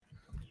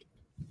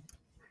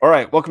All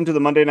right, welcome to the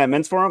Monday Night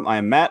Men's Forum. I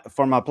am Matt,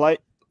 Farm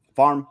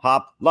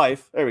Hop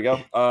Life. There we go.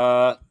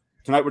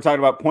 Tonight we're talking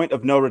about point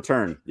of no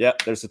return.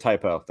 Yep, there's a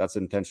typo. That's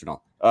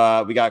intentional.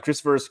 We got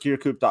Christopher,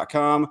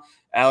 SecureCoop.com,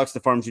 Alex, the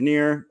Farm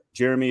Engineer,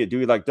 Jeremy at Do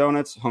We Like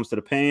Donuts, Homestead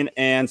of Pain,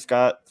 and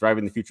Scott,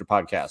 Thriving the Future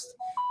Podcast.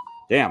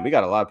 Damn, we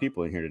got a lot of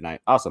people in here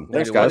tonight. Awesome.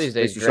 Thanks, guys.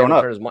 Thanks for showing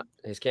up.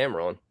 His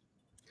camera on.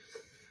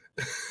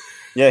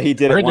 Yeah, he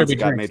did it once. It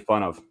got made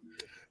fun of.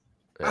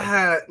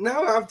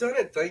 No, I've done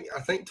it.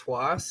 I think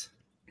twice.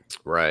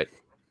 Right.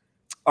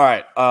 All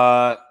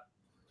right.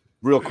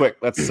 Real quick,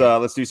 let's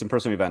do some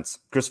personal events.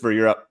 Christopher,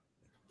 you're up.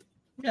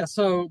 Yeah,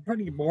 so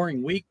pretty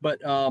boring week, but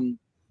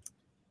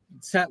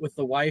sat with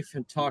the wife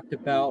and talked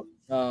about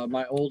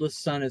my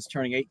oldest son is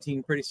turning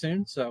 18 pretty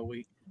soon, so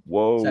we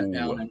sat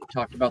down and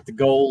talked about the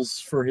goals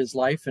for his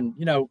life. And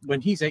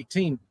when he's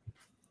 18,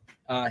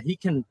 he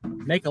can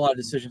make a lot of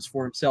decisions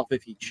for himself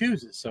if he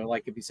chooses. So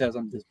like if he says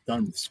I'm just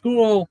done with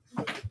school,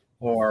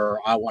 or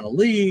I want to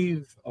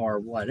leave, or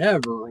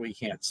whatever, we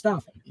can't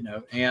stop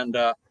him, And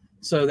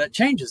so that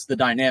changes the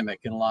dynamic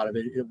in a lot of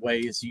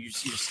ways.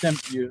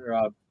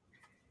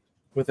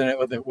 With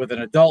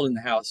an adult in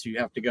the house, you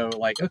have to go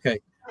like, okay,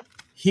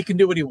 he can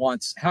do what he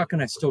wants. How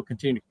can I still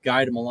continue to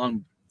guide him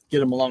along,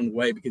 get him along the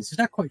way, because he's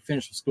not quite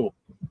finished with school.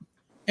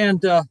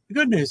 And the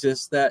good news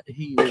is that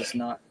he is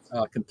not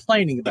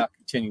complaining about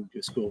continuing to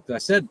do school.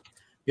 Because I said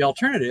the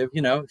alternative,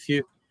 if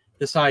you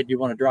decide you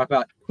want to drop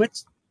out,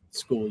 quit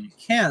school, you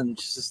can.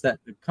 Just that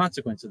the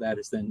consequence of that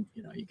is then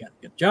you got to get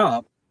a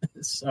job.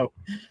 so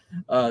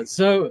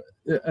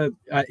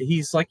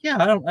he's like, yeah,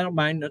 I don't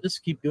mind. I'll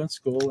just keep doing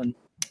school, and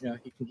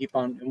he can keep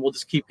on, and we'll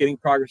just keep getting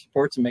progress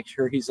reports and make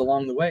sure he's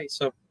along the way.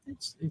 So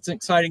it's an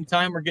exciting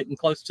time. We're getting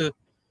close to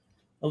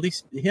at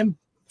least him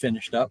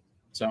finished up.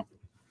 So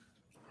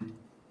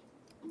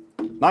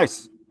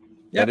nice.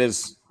 Yep.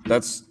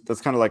 That's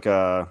kind of like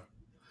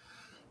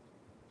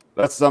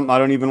that's something I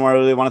don't even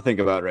really want to think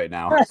about right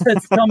now.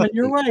 It's coming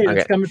your way.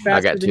 It's coming faster.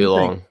 I got too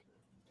long.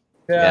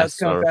 Yeah, it's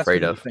coming I'm faster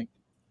afraid than of. you think.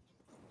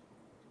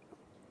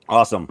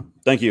 Awesome.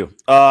 Thank you.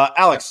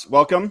 Alex,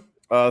 welcome.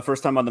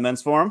 First time on the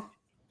Men's Forum.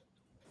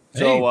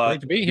 So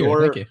great to be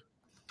here. Thank you.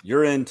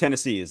 You're in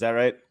Tennessee, is that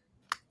right?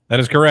 That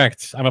is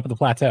correct. I'm up at the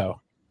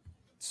plateau.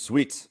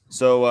 Sweet.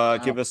 So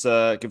give us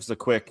a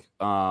quick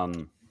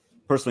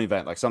personal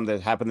event, like something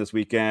that happened this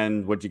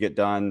weekend. What'd you get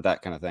done?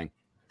 That kind of thing.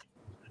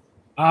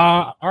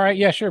 All right.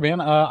 Yeah, sure, man.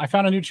 I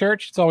found a new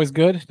church. It's always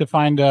good to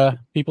find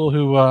people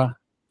who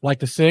like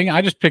to sing.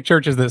 I just pick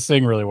churches that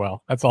sing really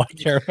well. That's all I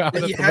care about.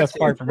 That's the best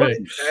part for me.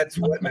 That's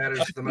what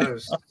matters the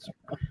most.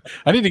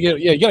 I need to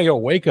you gotta go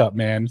wake up,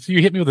 man. So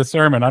you hit me with a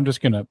sermon. I'm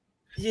gonna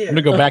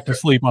go back to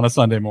sleep on a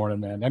Sunday morning,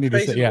 man. I need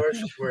to say,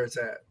 where it's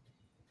at.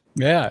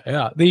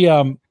 Yeah.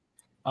 The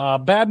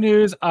bad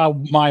news,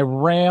 my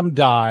Ram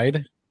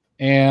died,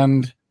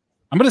 and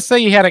I'm gonna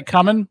say he had it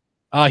coming.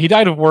 He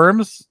died of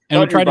worms, and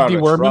we tried to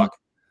deworm him.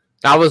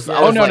 No.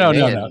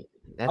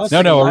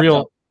 A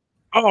real.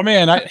 Oh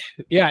man,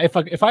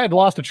 if I had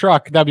lost a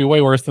truck, that'd be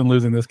way worse than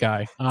losing this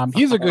guy.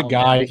 He's a good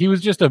guy. Man. He was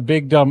just a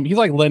big dumb. He's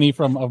like Lenny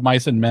of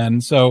Mice and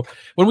Men. So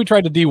when we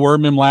tried to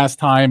deworm him last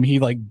time, he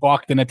like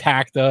balked and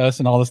attacked us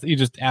and all this. He's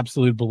just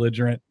absolute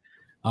belligerent.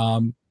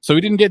 So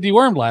he didn't get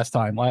dewormed last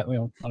time,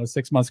 on a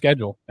 6-month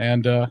schedule,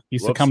 and he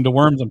succumbed to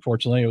worms.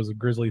 Unfortunately, it was a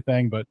grisly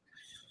thing, but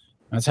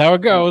that's how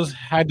it goes.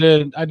 I had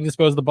to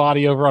dispose of the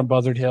body over on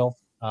Buzzard Hill.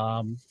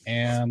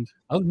 And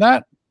other than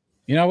that,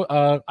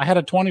 I had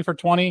a 20 for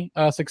 20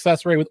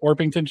 success rate with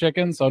Orpington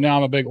chicken, so now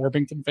I'm a big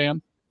Orpington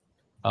fan.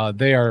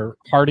 They are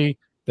hearty,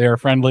 they are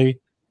friendly.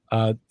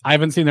 I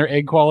haven't seen their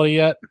egg quality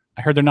yet.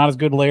 I heard they're not as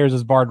good layers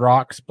as Barred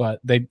Rocks, but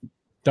they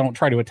don't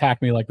try to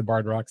attack me like the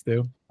Barred Rocks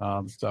do.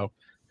 So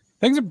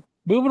things are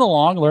moving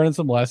along, learning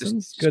some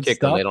lessons. Just good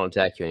stuff. They don't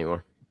attack you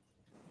anymore.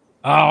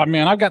 Oh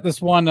man, I've got this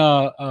one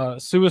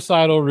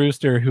suicidal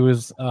rooster who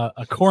is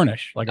a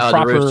Cornish, like a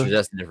proper. The rooster,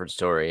 that's a different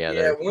story. Yeah.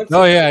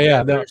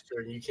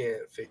 Rooster, you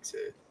can't fix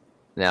it.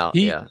 No,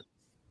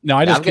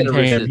 I just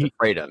contain him. He's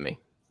afraid of me.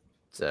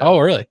 So. Oh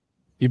really?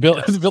 You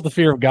built the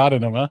fear of God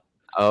in him, huh?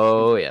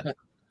 Oh yeah.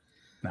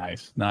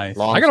 Nice. I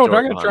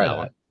gotta try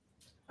that.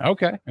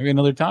 Okay, maybe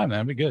another time.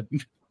 That'd be good.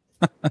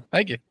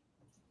 Thank you.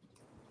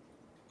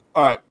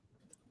 All right.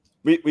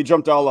 We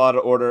jumped all out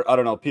of order. I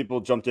don't know.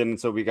 People jumped in, and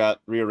so we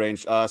got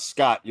rearranged.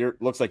 Scott,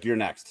 looks like you're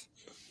next.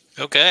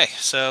 Okay,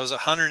 so it was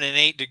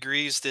 108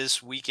 degrees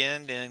this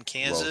weekend in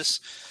Kansas,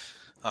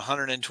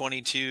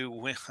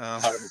 122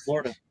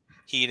 Florida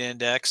heat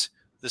index.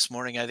 This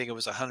morning, I think it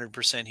was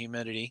 100%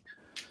 humidity,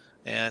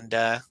 and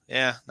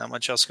not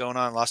much else going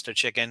on. Lost a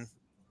chicken,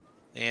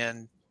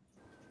 and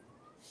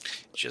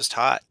just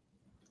hot.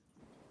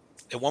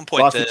 At one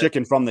point, lost the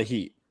chicken from the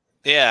heat.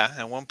 Yeah,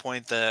 at one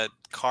point the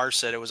car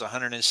said it was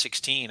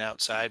 116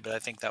 outside, but I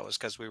think that was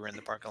because we were in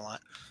the parking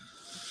lot.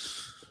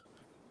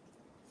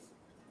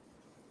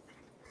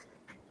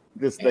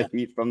 This the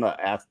heat from the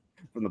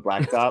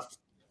blacktop.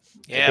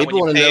 Yeah,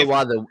 people want to know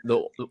why the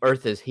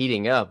Earth is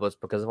heating up. It's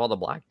because of all the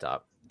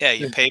blacktop. Yeah,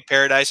 you pay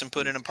paradise and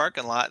put in a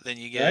parking lot, then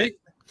you get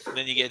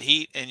Then you get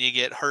heat and you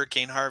get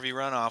Hurricane Harvey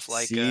runoff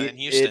like See, in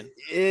Houston.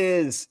 It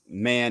is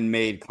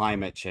man-made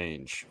climate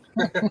change.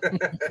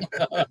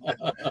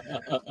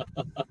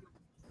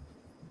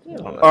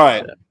 All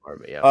right.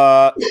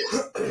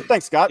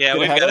 Thanks, Scott. Yeah,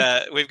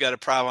 Good we've got a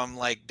problem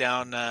like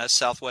down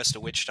southwest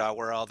of Wichita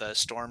where all the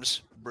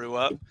storms brew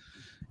up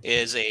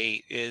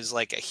is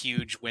like a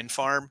huge wind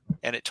farm,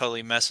 and it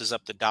totally messes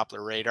up the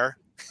Doppler radar.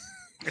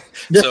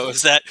 So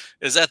is that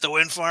the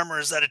wind farm or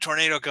is that a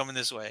tornado coming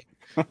this way?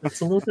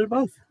 It's a little bit of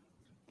both.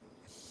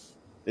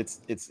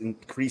 It's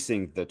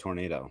increasing the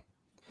tornado.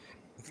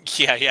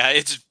 Yeah,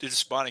 it's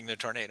spawning the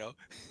tornado.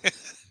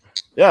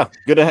 Yeah,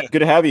 good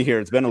to have you here.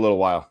 It's been a little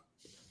while.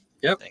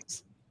 Yep.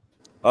 Thanks.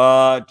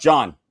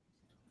 John.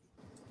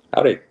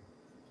 Howdy.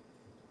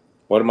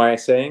 What am I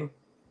saying?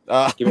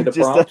 Give me the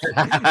prompts.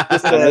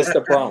 Just I missed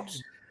the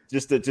prompts.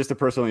 Just a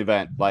personal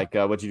event. Like,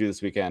 what'd you do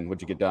this weekend?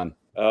 What'd you get done?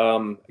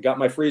 I got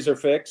my freezer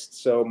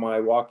fixed, so my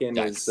walk-in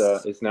is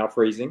now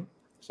freezing,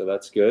 so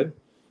that's good.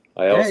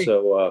 I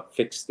also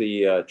fixed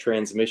the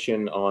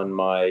transmission on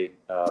my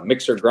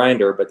mixer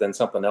grinder, but then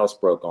something else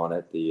broke on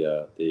it,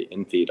 the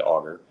in-feed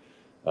auger.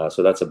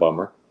 So that's a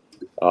bummer.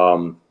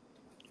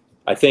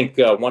 I think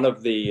one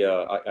of the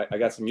I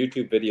got some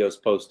YouTube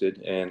videos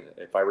posted, and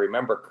if I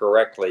remember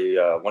correctly,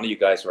 one of you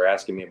guys were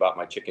asking me about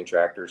my chicken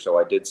tractor, so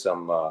I did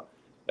some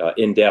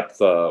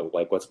in-depth,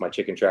 like what's my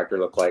chicken tractor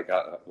look like,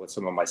 what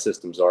some of my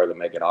systems are that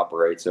make it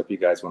operate. So if you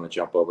guys want to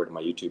jump over to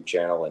my YouTube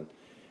channel and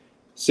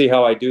see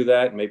how I do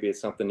that, maybe it's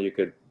something you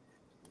could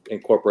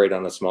incorporate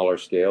on a smaller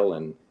scale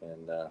and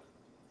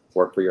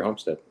work for your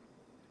homestead.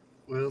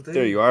 Well,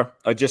 there you are.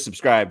 I just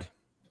subscribed.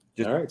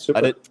 All right,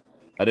 super.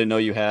 I didn't know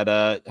you had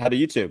a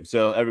YouTube.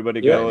 So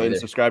everybody go and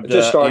subscribe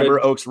to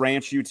Amber Oaks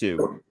Ranch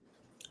YouTube.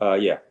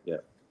 Yeah.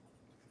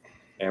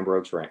 Amber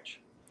Oaks Ranch.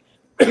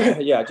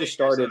 Yeah, I just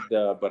started,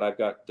 but I've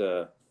got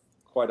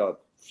quite a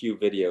few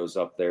videos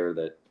up there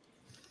that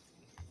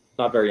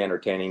not very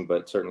entertaining,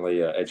 but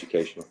certainly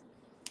educational.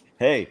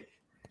 Hey,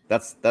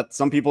 that's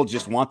some people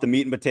just want the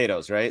meat and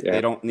potatoes, right? Yeah.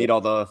 They don't need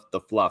all the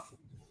fluff.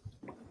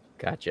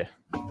 Gotcha.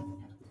 All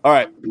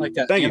right, like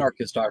that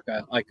anarchist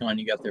icon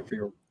you got there for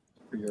your.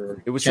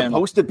 It was channel.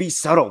 Supposed to be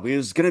subtle. It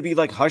was gonna be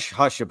like hush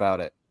hush about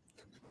it.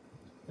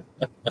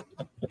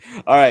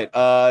 All right,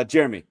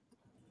 Jeremy.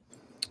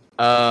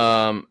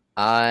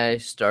 I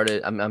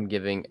started. I'm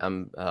giving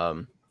my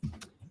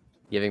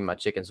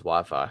chickens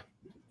Wi-Fi.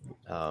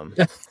 I'm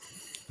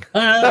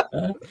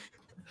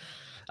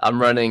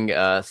running.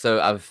 So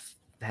I've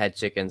had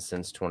chickens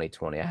since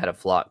 2020. I had a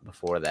flock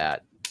before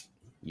that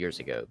years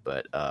ago,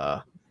 but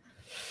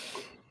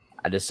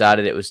I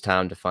decided it was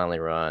time to finally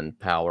run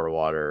power,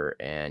 water,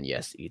 and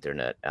yes,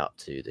 Ethernet out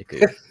to the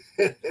coop.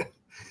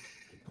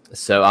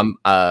 So I'm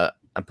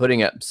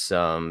putting up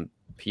some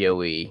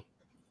PoE,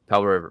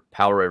 power over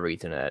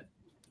Ethernet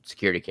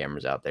security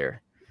cameras out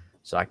there,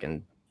 so I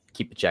can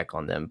keep a check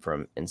on them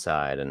from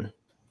inside. And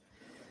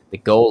the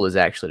goal is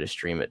actually to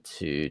stream it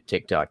to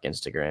TikTok,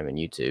 Instagram, and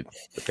YouTube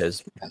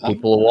because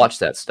people will watch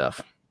that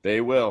stuff. They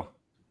will.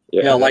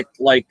 Yeah, like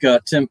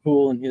Tim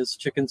Pool and his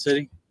Chicken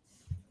City.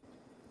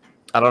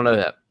 I don't know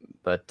that,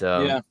 but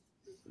yeah.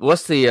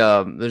 What's the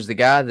there's the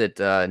guy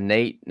that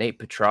Nate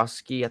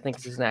Petrosky, I think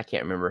is his name. I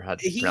can't remember how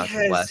to pronounce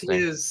his last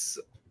name.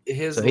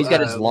 So he's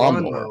got his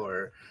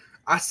lawnmower.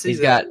 I see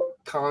that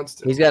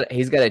constantly. He's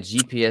got a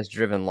GPS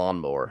driven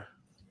lawnmower.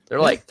 They're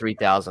like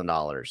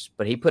 $3,000,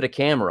 but he put a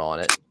camera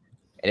on it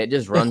and it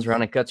just runs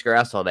around and cuts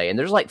grass all day. And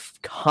there's like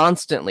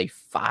constantly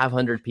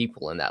 500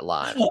 people in that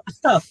line.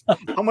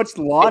 How much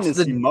lawn is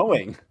he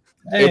mowing?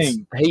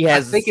 He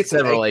has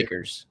several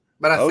acres.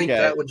 But I think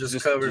that would just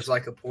covers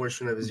like a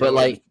portion of his. But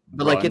like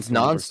it's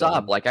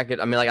nonstop. Like I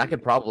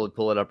could probably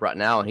pull it up right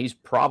now, and he's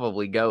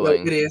probably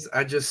going. No, it is.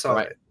 I just saw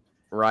it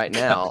right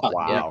now.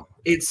 Wow.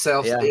 It's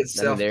self. There he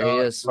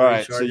is. All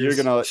right. So you're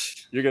gonna.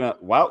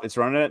 Wow. It's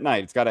running at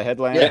night. It's got a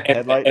headlight.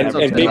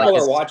 And people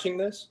are watching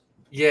this.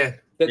 Yeah.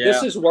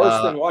 This is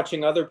worse than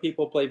watching other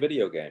people play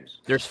video games.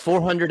 There's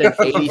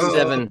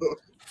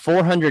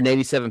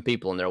 487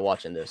 people in there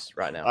watching this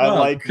right now. I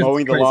like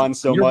mowing the lawn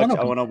so much.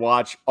 I want to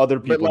watch other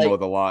people mow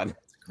the lawn.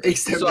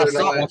 Except so they're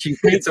not watching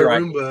Pizza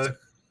Roomba.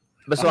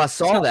 But so I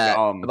saw that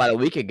about a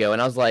week ago,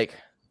 and I was like,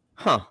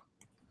 "Huh?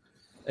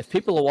 If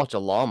people will watch a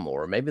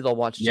lawnmower, maybe they'll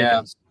watch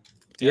chickens."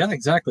 Yeah,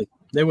 exactly.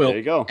 They will. There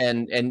you go.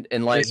 And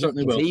like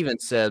he even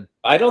said,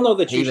 I don't know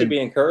that you should be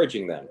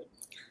encouraging them.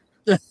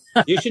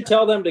 You should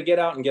tell them to get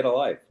out and get a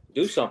life.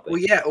 Do something. Well,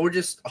 yeah, or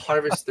just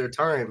harvest their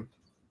time.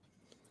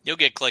 You'll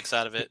get clicks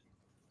out of it.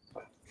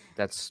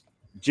 That's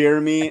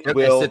Jeremy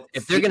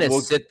if they're gonna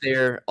sit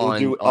there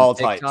on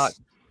TikTok. Types.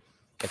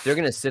 If they're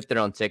gonna sit there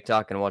on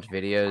TikTok and watch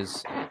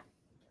videos,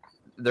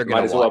 they're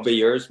gonna might as well be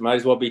yours. Might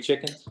as well be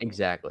chickens.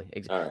 Exactly.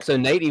 Right. So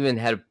Nate even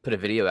had put a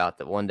video out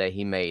that one day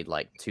he made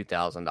like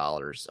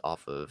 $2,000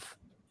 off of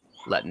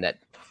letting that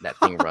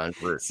thing run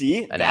for.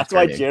 See, that's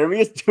why Jeremy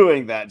is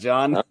doing that,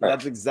 John. Right.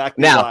 That's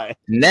exactly why.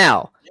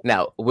 Now,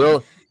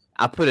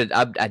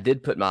 I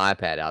did put my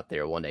iPad out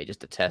there one day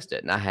just to test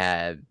it, and I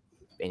had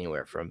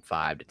anywhere from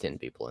 5 to 10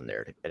 people in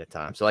there at a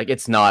time. So like,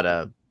 it's not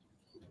a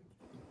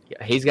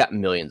Yeah, he's got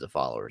millions of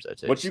followers.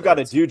 Too, what you got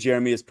to do,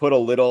 Jeremy, is put a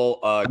little.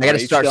 I got to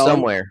start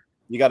somewhere.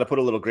 You got to put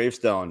a little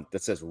gravestone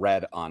that says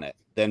red on it.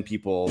 Then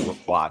people will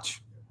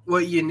watch.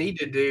 What you need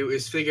to do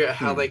is figure out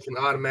how they can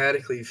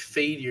automatically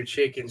feed your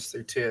chickens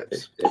through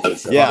tips. I've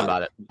thought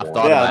about it. I've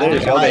thought about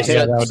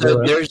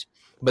it.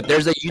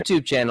 There's a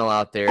YouTube channel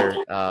out there.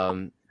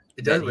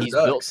 He's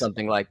built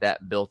something like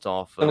that, built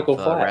off of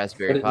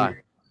Raspberry Pi.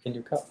 In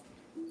your cup.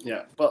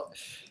 Yeah, but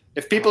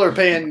if people are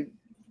paying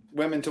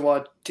women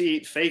to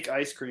eat fake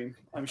ice cream,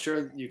 I'm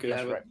sure you could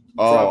have it.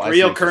 Oh,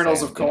 real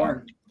kernels of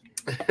corn.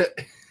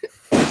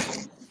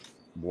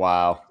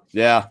 Wow.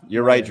 Yeah,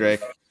 you're right,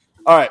 Drake.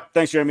 All right,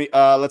 thanks, Jeremy.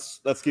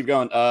 Let's keep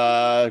going.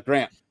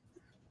 Grant.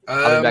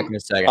 I'll be back in a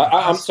second.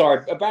 I'm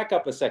sorry. Back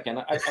up a second.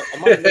 I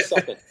might have missed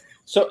something.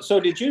 So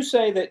did you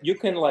say that you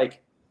can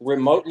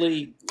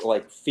remotely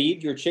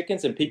feed your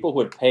chickens and people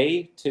would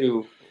pay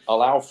to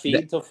allow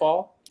feed to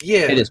fall?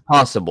 Yeah, it is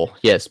possible.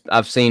 Yes,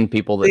 I've seen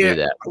people that do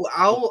that.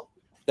 I'll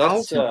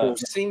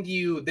send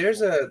you.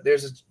 There's a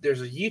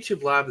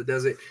YouTube live that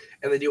does it,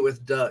 and they do it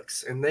with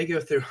ducks, and they go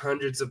through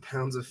hundreds of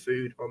pounds of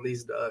food on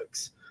these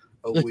ducks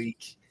a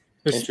week.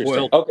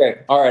 Interesting.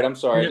 Okay. All right. I'm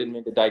sorry. I didn't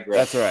mean to digress.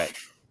 That's all right.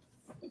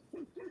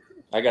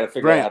 I got to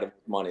figure out how to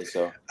make money.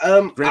 So I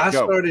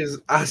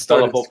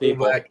started school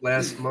back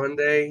last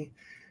Monday.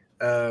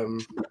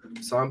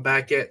 So I'm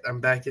back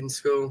in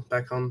school,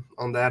 back on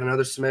that,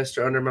 another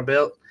semester under my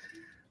belt,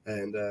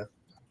 and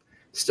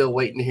still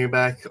waiting to hear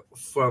back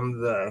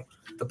from the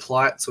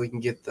plot so we can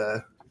get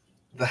the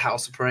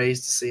house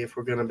appraised to see if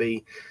we're going to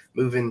be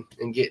moving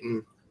and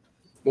getting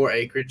more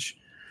acreage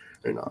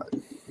or not.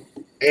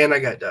 And I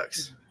got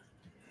ducks.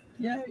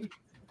 Yay!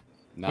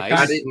 Nice.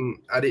 I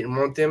didn't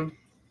want them,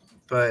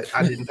 but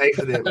I didn't pay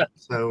for them.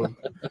 So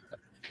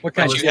what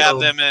kind? You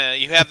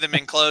have them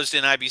enclosed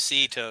in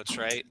IBC totes,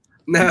 right?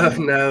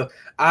 No.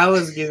 I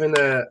was given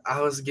another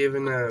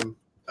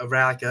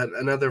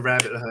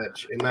rabbit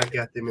hutch, and I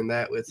got them in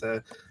that with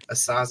a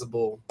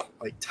sizable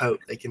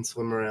tote they can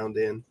swim around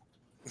in.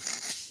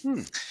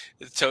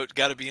 The tote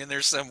got to be in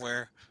there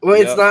somewhere.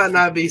 Well, it's not an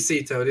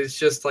IBC tote. It's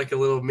just like a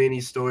little mini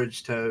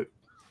storage tote.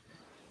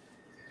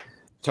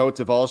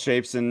 Totes of all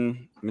shapes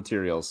and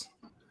materials.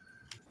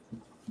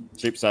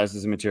 Shape,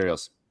 sizes, and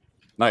materials.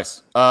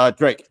 Nice.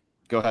 Drake,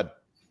 go ahead.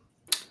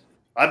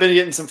 I've been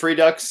getting some free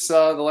ducks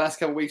the last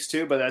couple weeks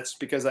too, but that's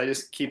because I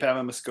just keep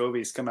having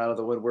Muscovies come out of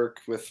the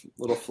woodwork with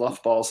little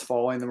fluff balls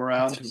following them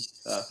around.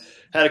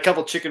 Had a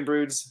couple chicken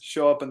broods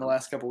show up in the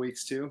last couple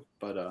weeks too,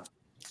 but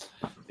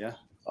yeah.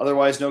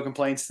 Otherwise, no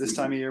complaints this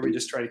time of year. We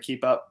just try to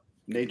keep up.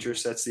 Nature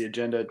sets the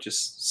agenda,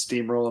 just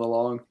steamrolling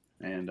along,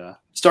 and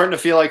starting to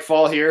feel like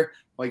fall here.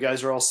 While you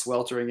guys are all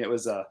sweltering, it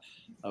was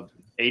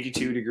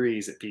 82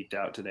 degrees. It peaked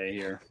out today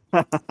here.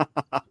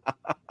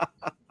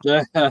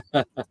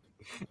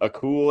 A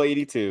cool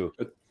 82.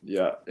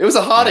 Yeah, it was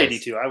a hot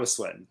 82. I was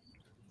sweating,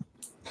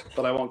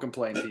 but I won't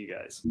complain to you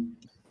guys.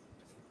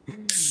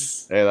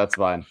 Hey, that's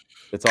fine.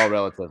 It's all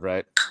relative,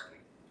 right?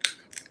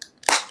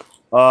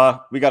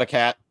 We got a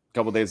cat a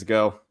couple days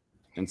ago,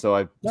 and so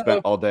I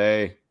spent all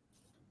day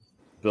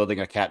building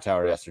a cat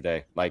tower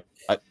yesterday. I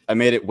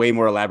made it way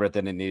more elaborate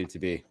than it needed to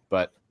be,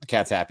 but the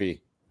cat's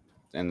happy,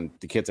 and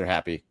the kids are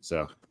happy,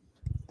 so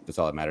that's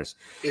all that matters.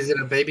 Is it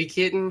a baby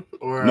kitten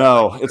or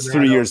no? It's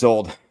 3 years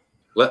old.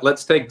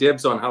 Let's take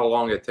dibs on how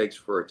long it takes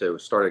for it to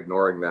start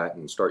ignoring that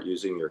and start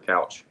using your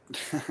couch.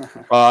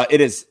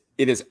 It is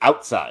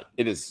outside.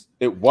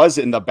 It was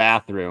in the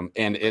bathroom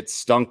and it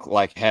stunk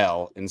like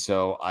hell, and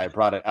so I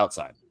brought it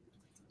outside.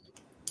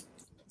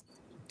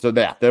 So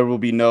there will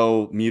be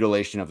no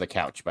mutilation of the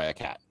couch by a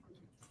cat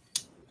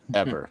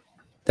ever.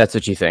 That's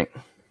what you think.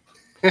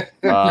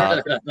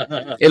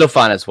 It'll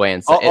find its way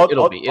inside.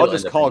 I'll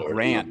just call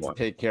Grant to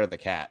take care of the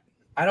cat.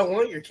 I don't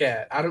want your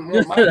cat. I don't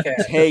want my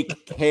cat.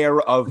 Take care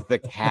of the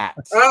cat.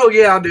 Oh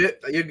yeah, I'll do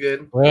it. You're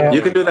good. Well,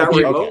 you can do that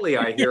remotely.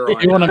 I hear.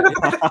 You want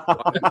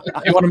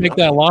to make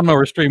that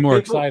lawnmower stream more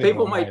exciting.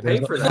 People might pay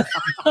for that.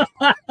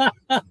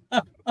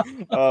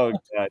 Oh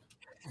God,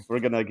 we're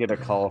gonna get a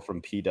call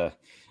from PETA.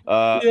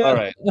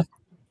 All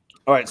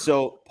right.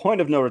 So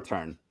point of no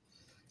return.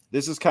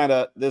 This is kind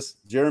of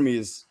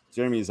Jeremy's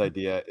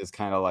idea is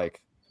kind of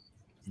like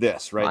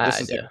this, right?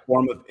 This is a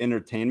form of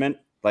entertainment.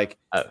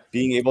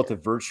 Being able to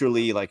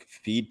virtually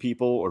feed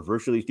people or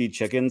virtually feed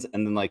chickens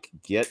and then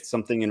get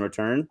something in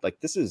return.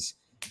 This is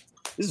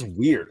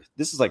weird.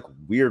 This is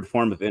weird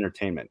form of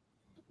entertainment.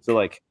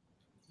 So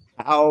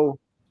how,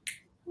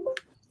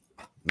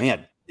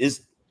 man,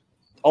 is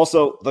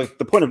also the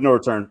point of no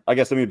return. I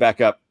guess let me back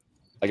up.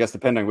 I guess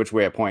depending on which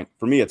way I point.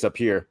 For me, it's up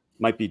here.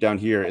 Might be down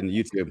here in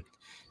the YouTube.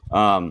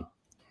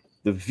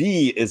 The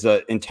V is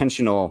a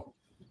intentional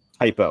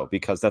typo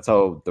because that's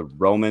how the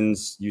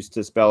Romans used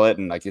to spell it,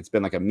 and it's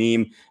been a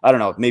meme. I don't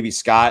know, maybe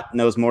Scott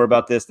knows more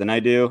about this than I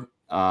do,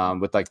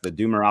 with the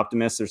Doomer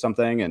Optimists or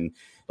something, and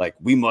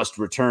we must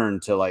return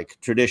to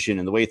tradition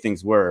and the way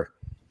things were.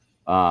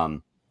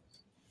 What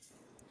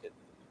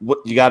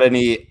you got?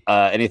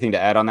 Anything to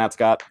add on that,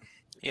 Scott?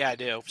 Yeah, I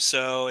do.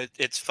 So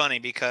it's funny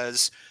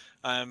because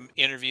I'm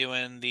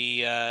interviewing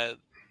the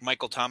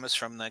Michael Thomas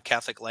from the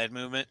Catholic Land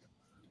Movement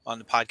on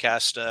the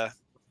podcast.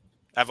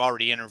 I've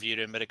already interviewed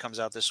him, but it comes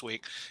out this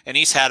week. And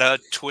he's had a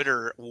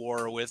Twitter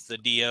war with the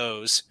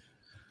DOs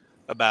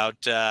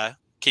about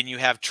can you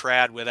have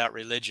trad without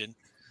religion?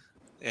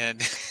 And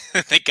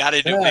they got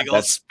into a big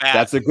old spat.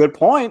 That's a good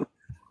point.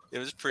 It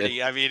was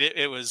pretty. I mean,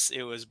 it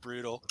was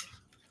brutal.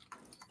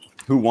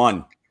 Who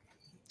won?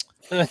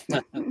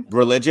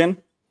 Religion?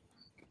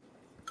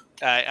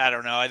 I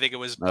don't know. I think it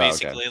was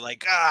basically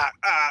like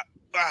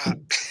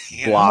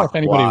You know? I don't know if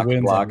anybody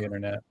wins on the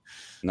internet.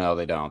 No,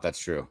 they don't. That's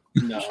true.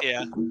 No.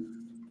 Yeah.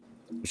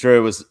 I'm sure it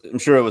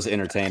was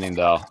entertaining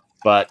though.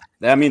 But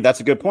I mean,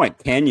 that's a good point.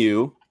 Can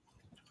you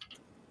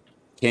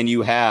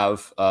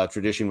have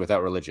tradition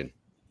without religion?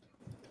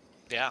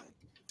 Yeah.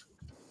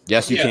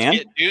 Yes, you can.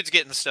 Dude's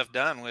getting stuff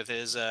done with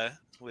his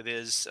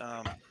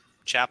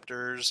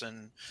chapters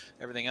and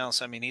everything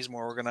else. I mean, he's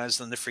more organized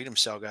than the Freedom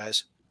Cell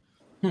guys.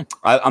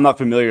 I'm not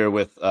familiar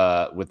with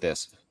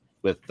this.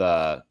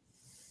 So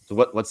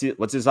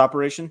what's his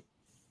operation?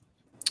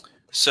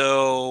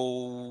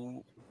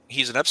 So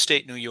he's in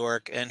upstate New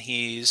York, and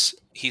he's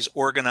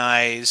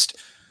organized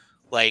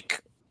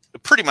like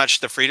pretty much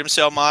the Freedom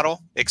Cell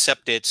model,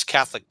 except it's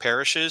Catholic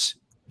parishes,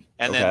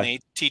 and then they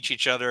teach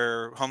each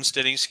other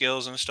homesteading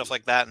skills and stuff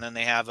like that, and then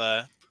they have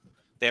a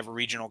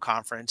regional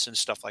conference and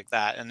stuff like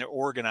that, and they're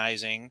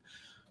organizing,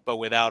 but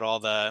without all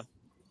the,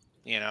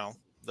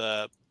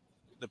 the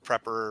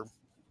prepper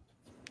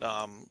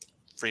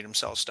Freedom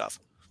Cell stuff.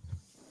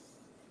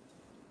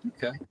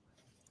 Okay.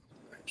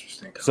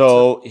 Interesting.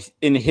 So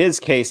in his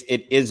case,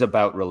 it is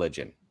about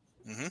religion.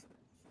 Mm-hmm.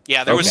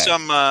 Yeah, there was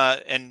some,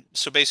 and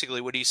so basically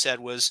what he said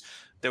was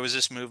there was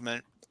this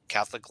movement,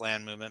 Catholic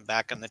Land Movement,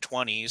 back in the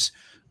 1920s,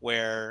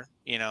 where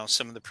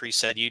some of the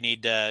priests said you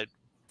need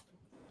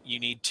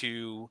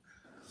to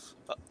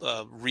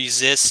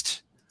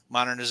resist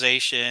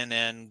modernization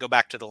and go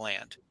back to the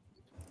land.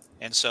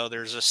 And so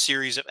there's a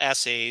series of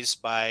essays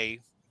by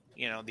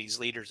these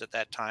leaders at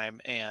that time,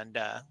 and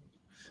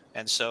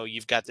so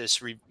you've got this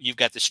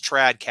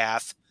trad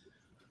cath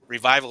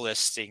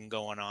revivalist thing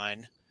going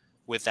on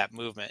with that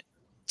movement.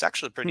 It's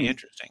actually pretty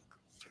interesting.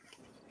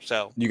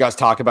 So you guys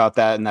talk about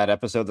that in that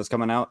episode that's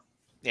coming out?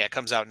 Yeah, it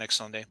comes out next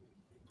Sunday.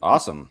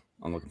 Awesome.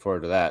 I'm looking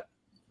forward to that.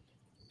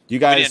 You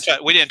guys,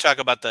 we didn't talk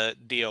about the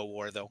DO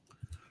war though.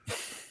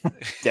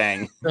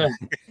 Dang.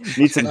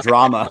 Need some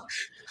drama.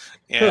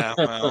 Yeah.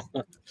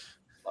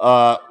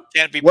 Well,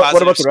 can't be what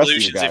positive about the rest of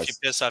you solutions guys? if you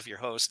piss off your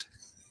host.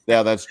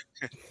 Yeah, that's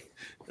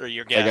or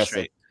your gas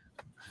rate.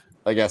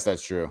 I guess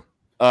that's true.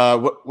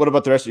 What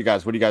about the rest of you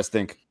guys? What do you guys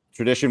think?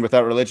 Tradition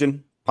without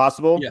religion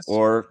possible? Yes.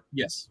 Or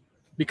yes,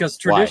 because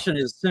tradition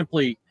is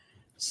simply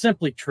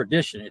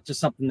tradition. It's just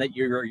something that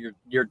your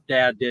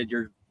dad did,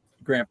 your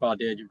grandpa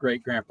did, your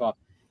great grandpa.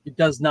 It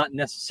does not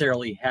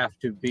necessarily have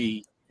to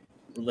be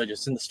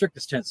religious in the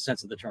strictest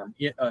sense of the term.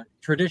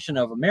 Tradition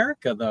of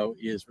America, though,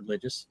 is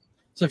religious.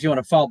 So if you want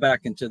to fall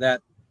back into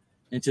that,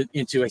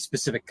 into a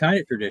specific kind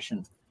of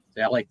tradition,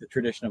 say I like the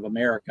tradition of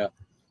America,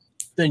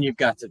 then you've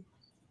got to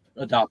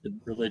adopt a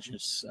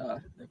religious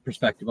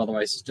perspective.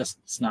 Otherwise,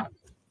 it's not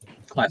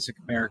classic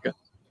America.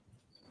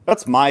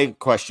 That's my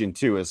question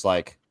too. Is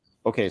like,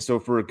 okay, so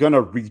if we're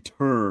gonna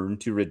return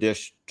to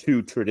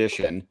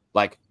tradition,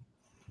 like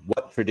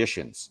what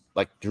traditions?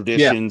 Like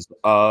traditions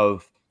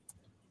of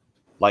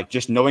like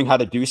just knowing how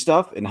to do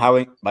stuff and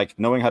how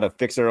knowing how to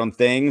fix our own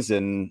things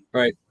and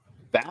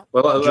that.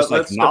 Well, just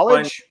let's like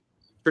knowledge.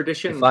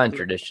 Tradition. Define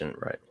tradition,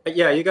 right?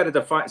 Yeah, you got to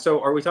define.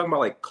 So, are we talking about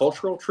like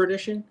cultural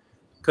tradition?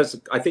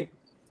 Because I think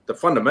the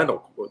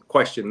fundamental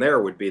question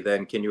there would be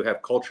then: can you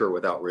have culture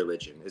without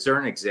religion? Is there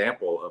an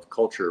example of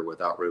culture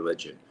without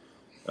religion?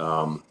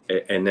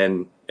 And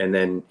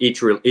then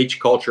each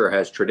culture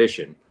has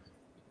tradition,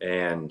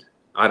 and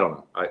I don't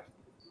know.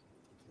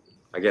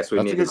 I guess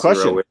we need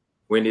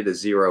to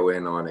zero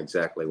in on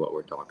exactly what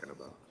we're talking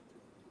about.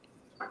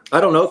 I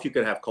don't know if you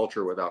could have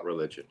culture without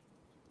religion.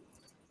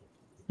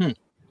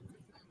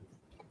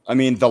 I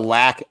mean, the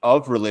lack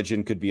of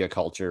religion could be a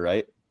culture,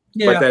 right?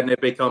 Yeah. But then it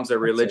becomes a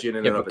religion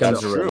in and of itself.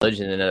 It becomes a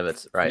religion in and of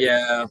itself, right?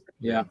 Yeah,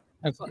 yeah.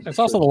 It's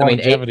also the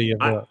longevity of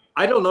the...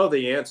 I don't know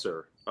the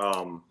answer,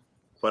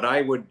 but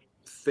I would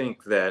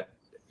think that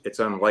it's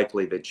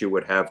unlikely that you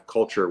would have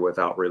culture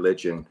without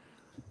religion,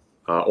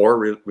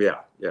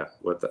 without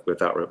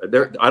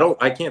there.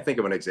 I can't think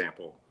of an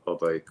example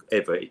of a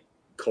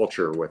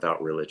culture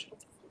without religion.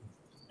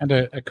 And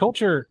a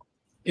culture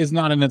is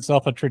not in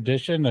itself a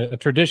tradition. A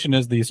tradition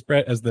is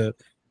the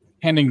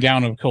handing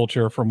down of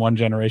culture from one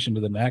generation to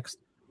the next.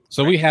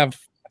 So we have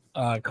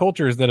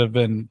cultures that have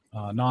been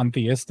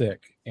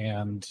non-theistic,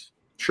 and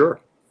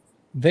sure,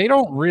 they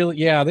don't really.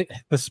 Yeah,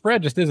 the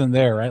spread just isn't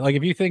there, right? Like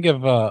if you think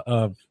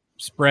of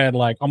spread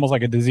like almost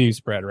like a disease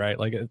spread, right?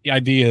 Like the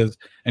ideas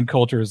and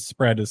cultures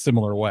spread a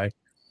similar way.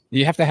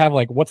 You have to have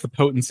like what's the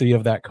potency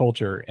of that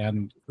culture,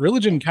 and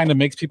religion kind of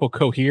makes people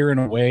cohere in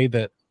a way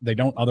that they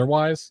don't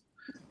otherwise.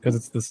 Because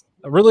it's this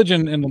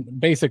religion in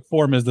basic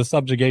form is the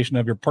subjugation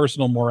of your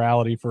personal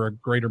morality for a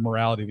greater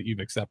morality that you've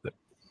accepted.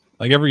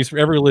 Like every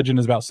religion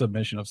is about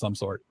submission of some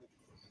sort.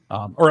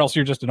 or else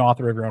you're just an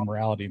author of your own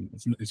morality.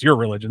 It's your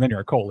religion, then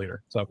you're a cult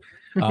leader. So,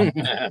 but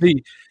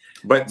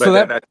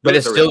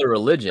it's still a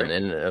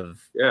religion,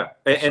 right?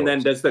 And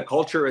then does the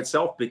culture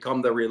itself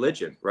become the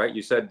religion, right?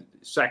 You said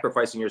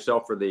sacrificing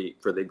yourself for the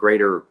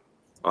greater.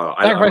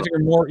 Sacrificing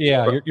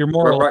your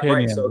moral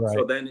opinion. Right.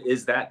 So then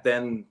is that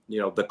then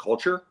the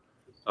culture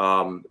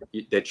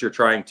that you're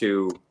trying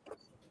to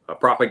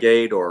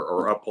propagate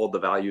or uphold the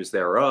values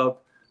thereof?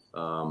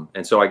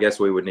 And so I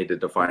guess we would need to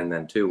define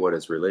then too, what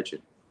is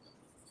religion?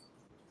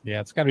 Yeah,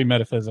 it's got to be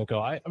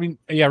metaphysical. I mean,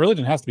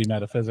 religion has to be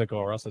metaphysical,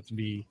 or else it's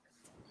be.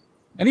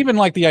 And even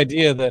like the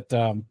idea that I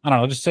don't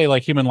know, just say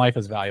like human life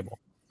is valuable.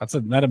 That's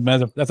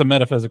a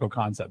metaphysical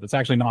concept. It's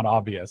actually not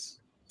obvious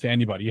to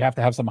anybody. You have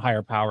to have some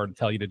higher power to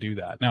tell you to do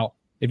that. Now,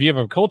 if you have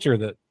a culture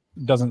that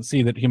doesn't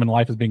see that human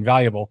life is being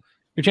valuable,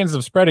 your chances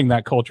of spreading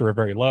that culture are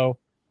very low.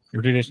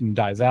 Your tradition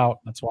dies out.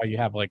 That's why you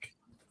have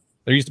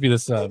there used to be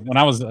this when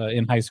I was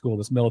in high school,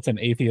 this militant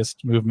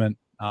atheist movement,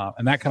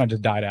 and that kind of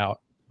just died out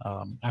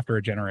after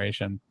a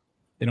generation.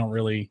 They don't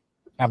really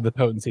have the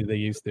potency they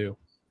used to.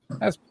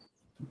 That's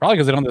probably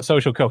because they don't have the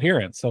social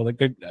coherence. So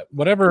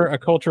whatever a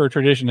culture or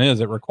tradition is,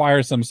 it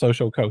requires some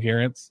social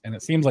coherence, and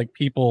it seems like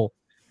people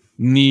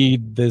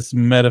need this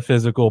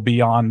metaphysical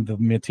beyond the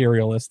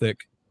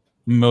materialistic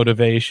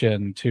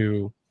motivation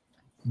to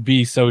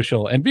be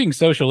social. And being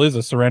social is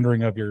a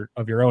surrendering of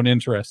your own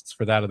interests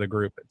for that of the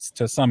group. It's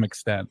to some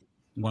extent,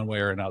 one way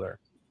or another.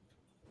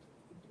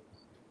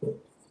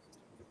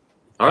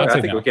 All right,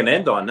 I think we can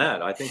end on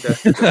that. I think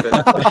that's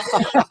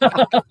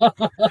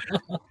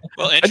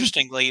well,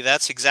 interestingly,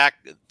 that's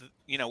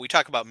we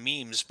talk about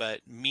memes,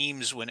 but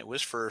memes when it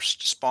was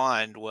first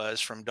spawned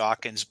was from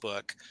Dawkins'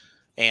 book,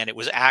 and it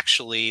was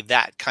actually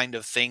that kind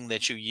of thing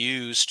that you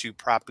use to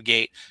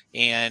propagate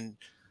and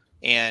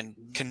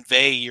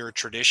convey your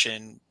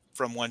tradition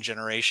from one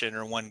generation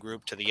or one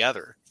group to the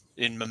other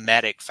in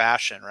mimetic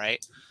fashion,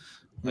 right?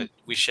 But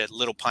we should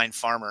Little Pine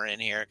Farmer in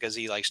here because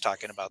he likes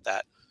talking about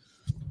that.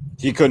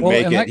 He couldn't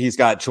make it. He's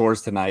got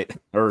chores tonight,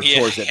 chores.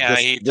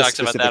 He talks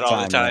about that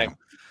all the time. Yeah.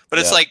 But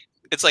it's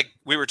like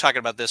we were talking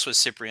about this with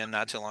Cyprian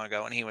not too long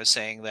ago, and he was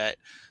saying that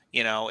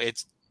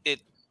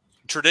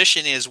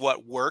tradition is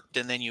what worked,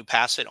 and then you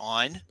pass it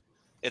on.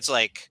 It's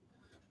like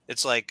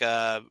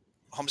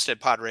Homestead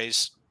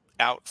Padres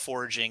out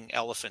foraging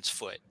elephant's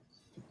foot,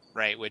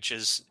 right? Which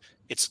is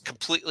it's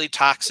completely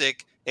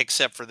toxic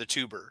except for the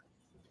tuber,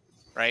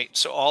 right?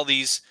 So all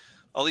these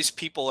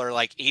people are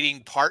like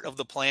eating part of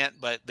the plant,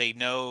 but they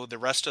know the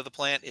rest of the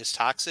plant is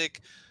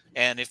toxic.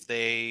 And if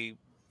they,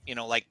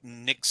 like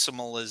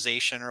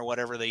nixtamalization or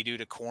whatever they do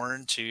to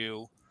corn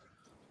to,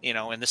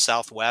 in the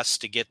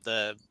Southwest to get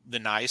the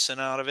niacin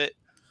out of it,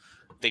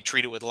 they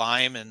treat it with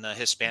lime, and the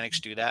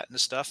Hispanics do that and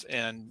stuff.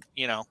 And,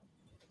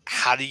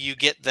 how do you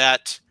get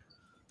that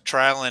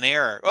trial and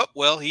error? Oh,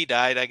 well, he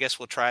died. I guess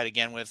we'll try it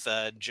again with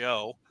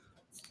Joe.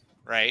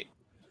 Right.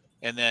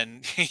 And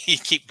then you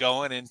keep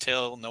going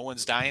until no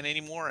one's dying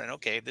anymore. And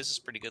okay, this is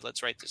pretty good.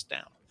 Let's write this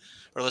down,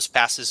 or let's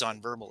pass this on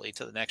verbally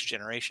to the next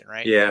generation,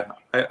 right? Yeah,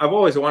 I've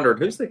always wondered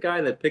who's the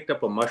guy that picked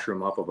up a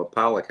mushroom off of a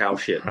pile of cow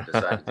shit and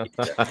decided to eat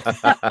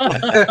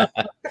that.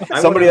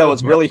 Somebody that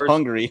was really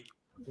hungry.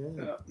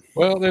 Yeah.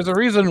 Well, there's a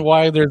reason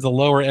why there's a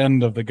lower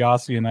end of the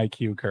Gaussian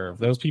IQ curve.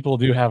 Those people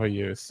do have a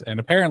use, and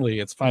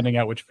apparently it's finding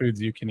out which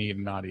foods you can eat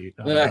and not eat.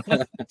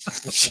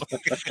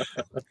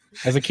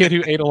 As a kid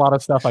who ate a lot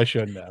of stuff I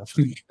shouldn't have.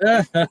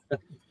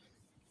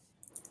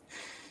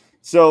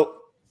 So,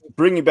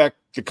 bringing back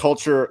to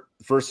culture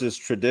versus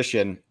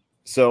tradition.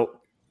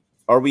 So,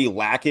 are we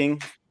lacking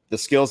the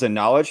skills and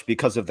knowledge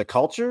because of the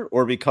culture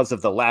or because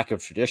of the lack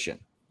of tradition?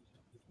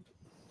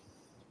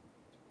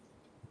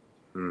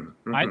 Can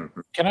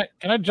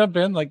I jump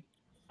in? Like,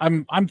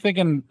 I'm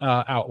thinking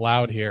out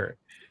loud here.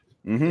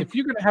 Mm-hmm. If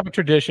you're going to have a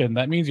tradition,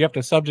 that means you have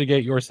to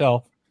subjugate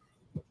yourself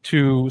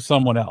to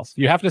someone else.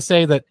 You have to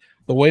say that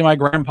the way my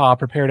grandpa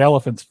prepared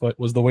elephant's foot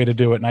was the way to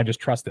do it, and I just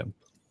trust him.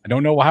 I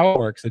don't know how it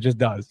works; it just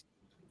does.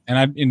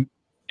 And in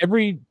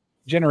every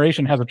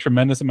generation has a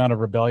tremendous amount of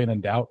rebellion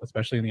and doubt,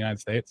 especially in the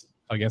United States,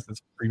 against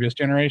this previous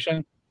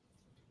generation.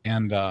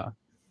 And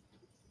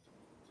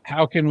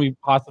how can we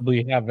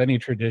possibly have any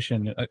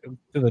tradition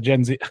to the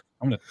Gen Z?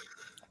 We'll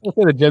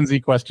say the Gen Z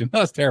question.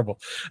 That's terrible.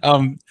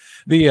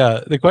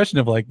 The question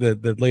of like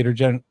the later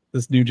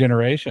this new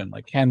generation,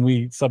 like, can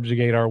we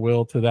subjugate our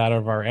will to that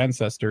of our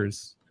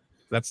ancestors?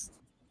 I'll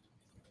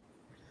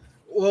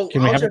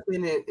jump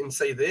in and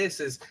say this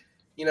is,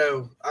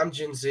 I'm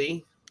Gen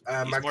Z.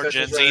 He's more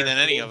Gen Z than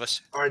any of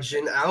us. Are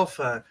Gen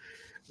Alpha,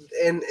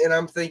 and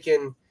I'm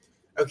thinking,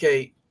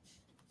 okay,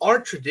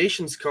 our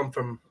traditions come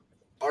from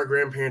our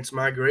grandparents,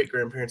 my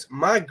great-grandparents,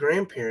 my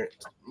grandparents.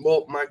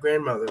 Well, my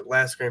grandmother,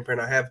 last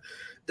grandparent I have,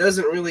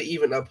 doesn't really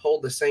even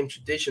uphold the same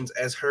traditions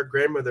as her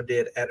grandmother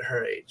did at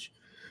her age.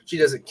 She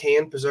doesn't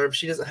can preserve.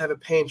 She doesn't have a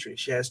pantry.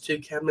 She has 2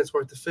 cabinets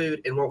worth of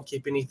food and won't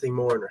keep anything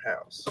more in her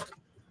house.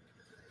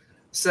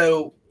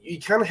 So you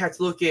kind of have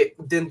to look at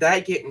then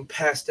that getting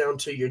passed down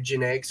to your Gen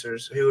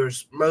Xers, who are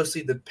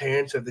mostly the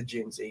parents of the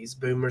Gen Zs.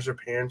 Boomers are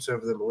parents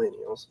of the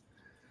millennials.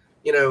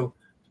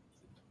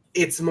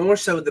 it's more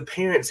so the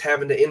parents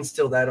having to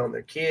instill that on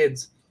their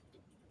kids.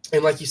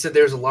 And like you said,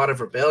 there's a lot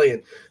of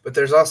rebellion, but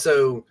there's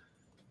also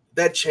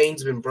that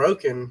chain's been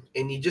broken,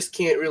 and you just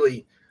can't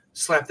really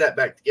slap that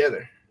back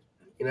together.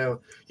 You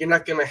know, you're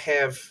not going to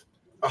have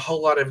a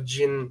whole lot of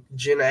Gen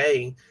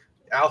A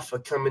alpha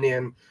coming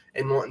in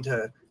and wanting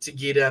to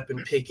get up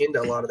and pick into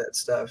a lot of that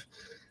stuff,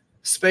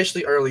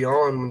 especially early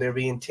on when they're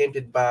being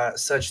tempted by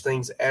such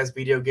things as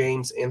video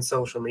games and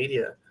social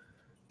media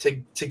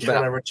to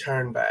kind of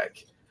return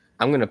back.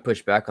 I'm going to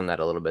push back on that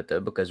a little bit,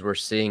 though, because we're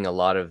seeing a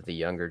lot of the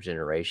younger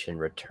generation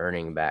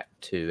returning back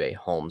to a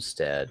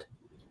homestead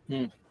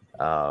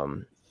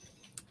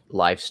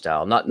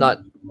lifestyle. Not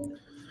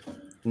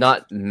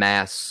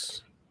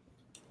mass.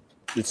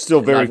 It's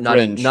still very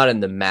fringe. Not in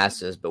the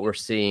masses, but we're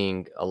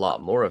seeing a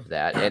lot more of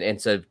that.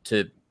 And so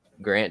to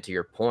Grant, to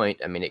your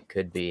point, I mean, it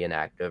could be an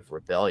act of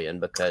rebellion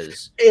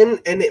because and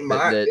it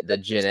might the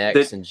Gen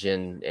X and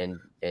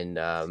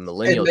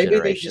millennial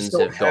generations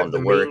have gone to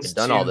work and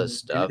done all this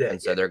stuff,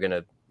 and so they're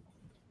gonna.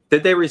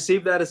 Did they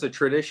receive that as a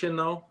tradition,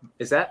 though?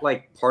 Is that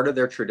like part of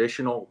their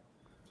traditional,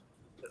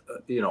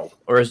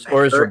 or is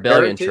rebellion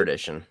heritage?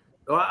 Tradition?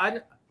 Well,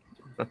 I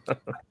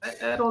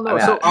don't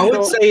know. I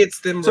would say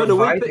it's them. So do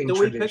we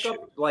pick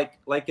up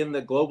like in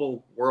the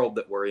global world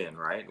that we're in,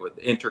 right? With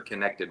the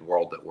interconnected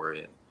world that we're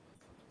in,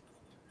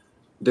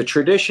 the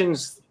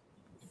traditions.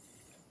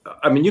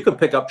 I mean, you can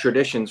pick up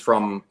traditions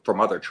from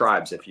other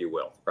tribes, if you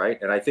will,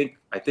 right? And I think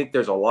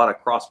there's a lot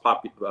of cross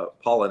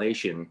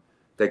pollination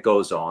that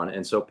goes on,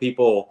 and so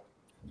people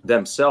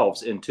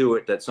themselves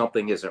intuit that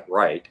something isn't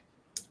right.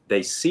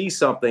 They see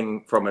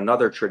something from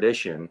another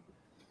tradition,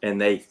 and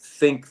they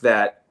think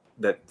that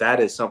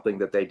is something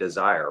that they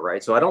desire,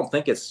 right? So I don't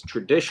think it's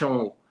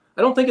traditional.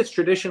 I don't think it's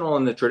traditional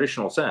in the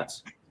traditional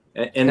sense,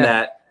 in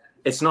that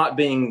it's not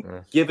being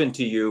given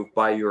to you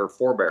by your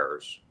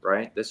forebears,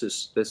 right? This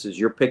is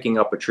you're picking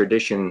up a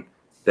tradition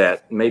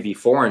that may be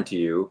foreign to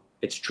you.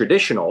 It's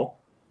traditional,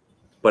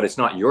 but it's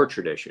not your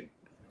tradition.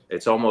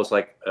 It's almost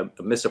like a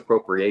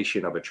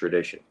misappropriation of a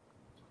tradition.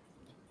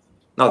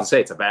 Not to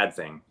say it's a bad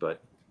thing, but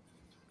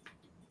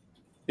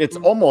it's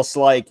almost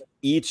like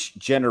each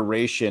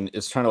generation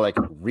is trying to like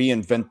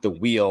reinvent the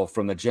wheel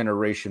from the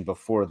generation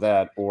before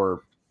that,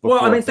 or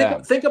well, I mean,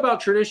 think about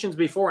traditions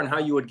before and how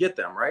you would get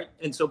them, right?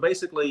 And so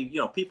basically,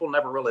 people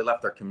never really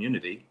left their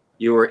community.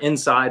 You were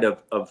inside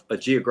of a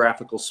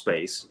geographical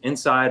space,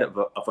 inside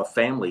of a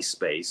family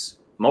space,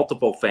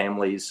 multiple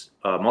families,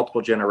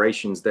 multiple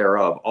generations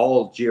thereof,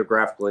 all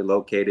geographically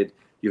located.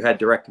 You had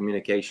direct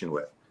communication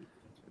with.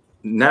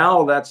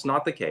 Now that's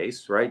not the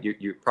case, right?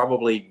 You're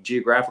probably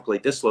geographically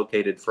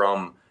dislocated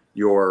from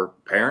your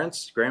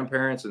parents,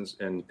 grandparents,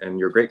 and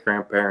your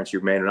great-grandparents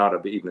you may not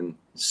have even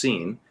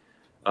seen.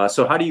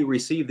 So how do you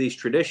receive these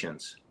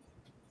traditions?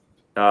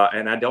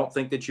 And I don't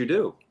think that you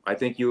do. I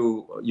think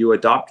you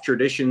adopt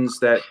traditions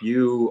that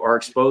you are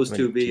exposed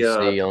to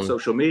via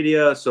social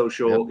media,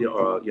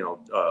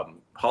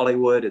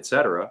 Hollywood,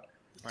 etc.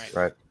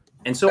 Right.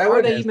 And so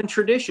are they even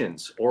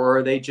traditions, or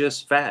are they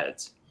just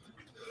fads?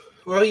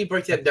 Well, you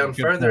break that down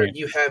further.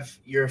 You have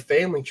your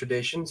family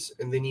traditions,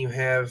 and then you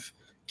have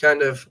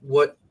kind of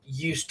what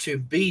used to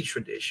be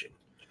tradition,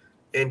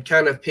 and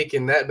kind of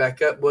picking that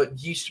back up.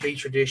 What used to be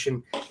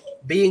tradition,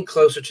 being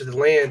closer to the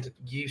land,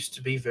 used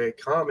to be very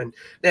common.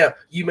 Now,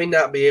 you may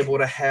not be able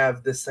to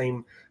have the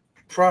same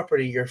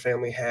property your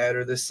family had,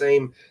 or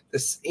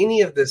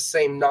any of the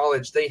same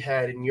knowledge they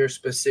had in your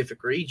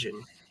specific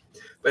region,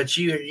 but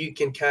you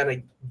can kind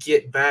of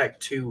get back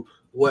to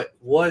what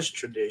was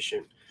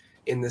tradition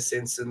in the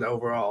sense and the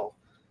overall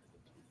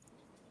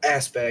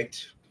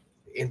aspect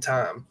in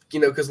time.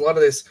 Because a lot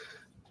of this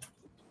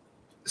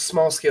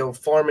small scale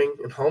farming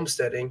and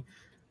homesteading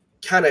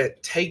kind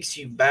of takes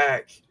you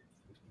back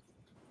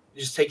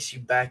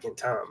in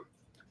time.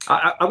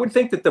 I would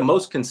think that the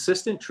most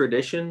consistent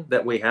tradition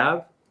that we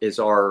have is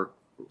our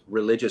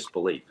religious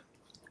belief,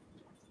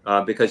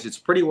 because it's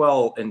pretty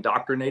well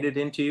indoctrinated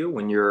into you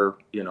when you're,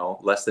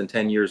 less than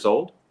 10 years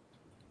old.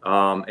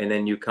 And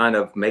then you kind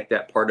of make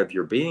that part of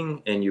your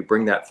being and you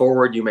bring that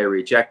forward. You may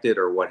reject it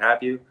or what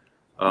have you.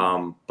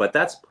 But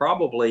that's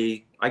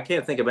probably, I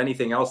can't think of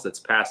anything else that's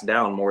passed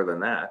down more than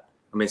that.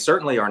 I mean,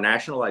 certainly our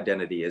national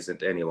identity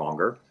isn't any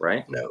longer,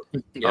 right? No.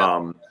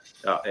 Yeah.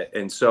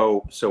 And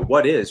so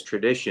what is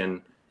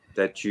tradition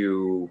that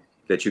you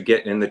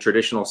get in the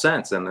traditional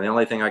sense? And the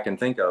only thing I can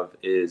think of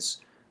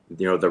is,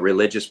 the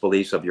religious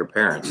beliefs of your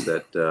parents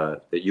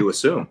that you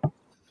assume.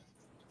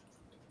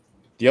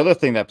 The other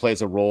thing that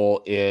plays a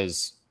role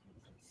is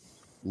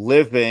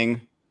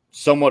living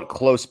somewhat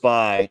close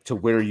by to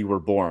where you were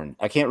born.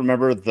 I can't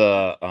remember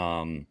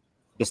the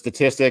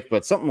statistic,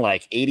 but something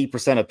like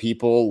 80% of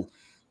people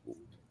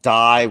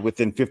die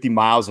within 50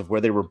 miles of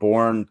where they were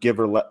born, give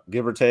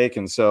or take.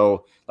 And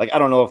so, I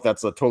don't know if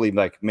that's a totally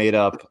made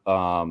up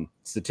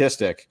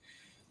statistic,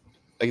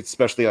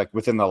 especially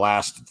within the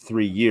last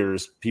 3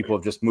 years, people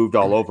have just moved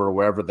all over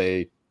wherever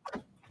they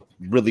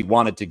really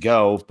wanted to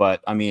go.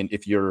 But I mean,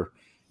 if you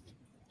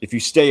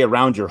stay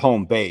around your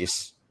home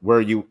base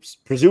where you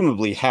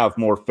presumably have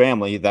more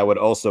family, that would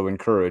also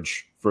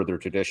encourage further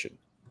tradition.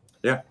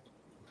 Yeah.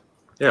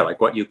 Yeah,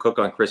 like what you cook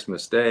on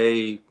Christmas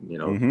Day,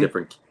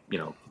 different,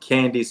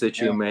 candies that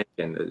you make.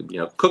 And,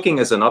 cooking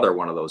is another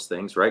one of those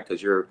things, right?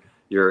 Because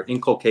you're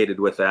inculcated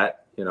with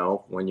that,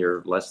 when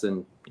you're less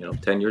than,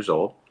 10 years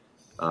old.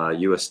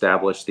 You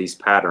establish these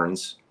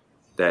patterns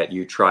that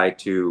you try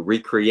to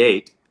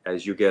recreate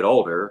as you get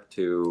older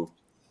to,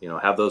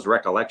 have those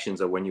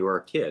recollections of when you were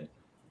a kid.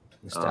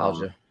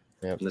 Nostalgia.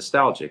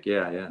 Nostalgic.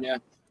 Yeah.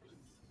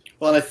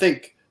 Well, and I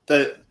think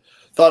the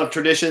thought of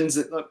traditions,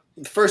 the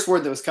first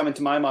word that was coming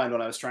to my mind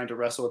when I was trying to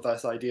wrestle with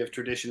this idea of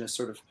tradition is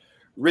sort of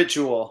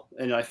ritual.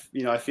 And I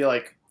feel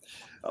like,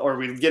 or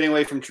we're getting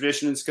away from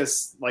traditions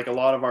because like a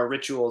lot of our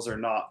rituals are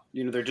not,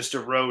 they're just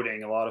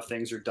eroding. A lot of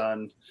things are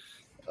done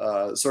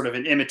sort of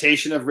an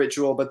imitation of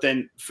ritual, but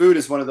then food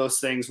is one of those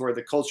things where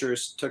the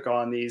cultures took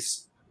on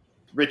these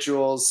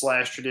rituals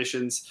 /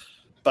 traditions,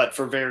 but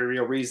for very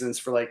real reasons,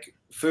 for like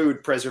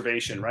food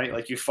preservation, right?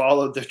 Like you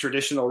followed the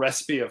traditional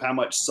recipe of how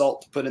much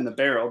salt to put in the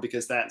barrel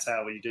because that's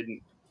how you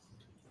didn't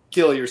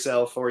kill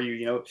yourself, or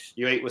you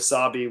ate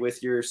wasabi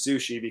with your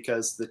sushi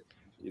because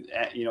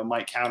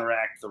might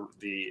counteract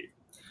the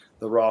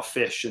raw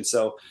fish. And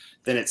so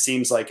then it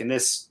seems like in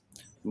this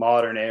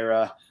modern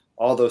era,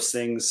 all those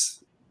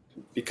things,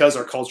 because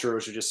our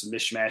cultures are just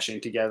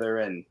mishmashing together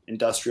and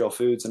industrial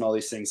foods and all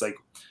these things, like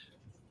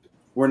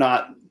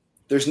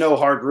there's no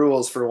hard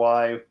rules for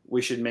why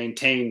we should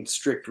maintain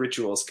strict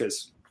rituals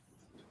because,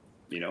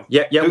 we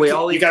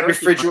all eat. You got to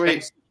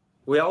refrigerate.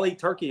 We all eat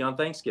turkey on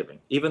Thanksgiving,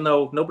 even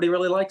though nobody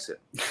really likes it.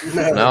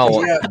 But now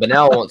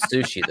I want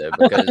sushi though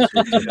because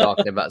we're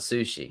talking about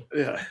sushi.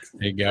 Yeah,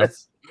 there you go.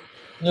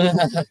 Yeah,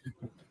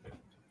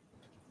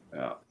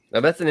 now,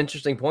 that's an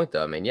interesting point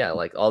though. I mean,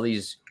 like all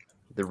the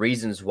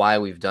reasons why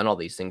we've done all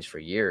these things for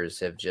years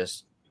have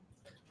just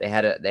they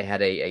had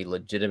a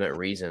legitimate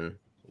reason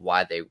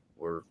why they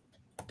were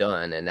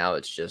done, and now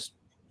it's just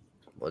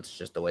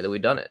the way that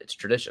we've done it. It's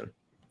tradition.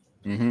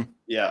 Mm-hmm.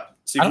 Yeah.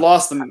 So you've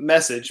lost the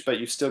message, but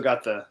you've still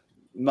got the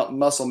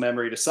muscle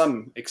memory to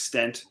some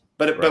extent.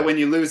 But when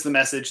you lose the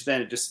message,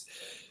 then it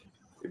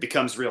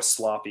becomes real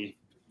sloppy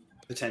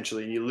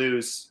potentially. You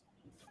lose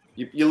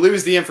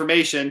the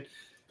information,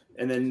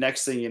 and then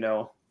next thing you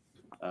know,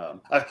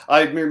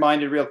 I'm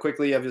reminded real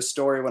quickly of a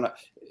story when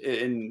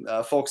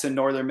folks in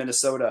northern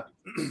Minnesota.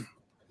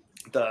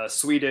 The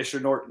Swedish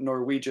or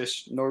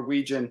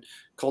Norwegian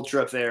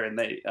culture up there, and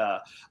they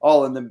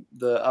all in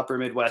the upper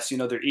Midwest,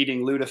 they're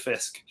eating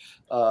lutefisk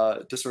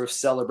to sort of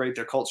celebrate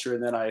their culture.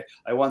 And then I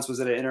once was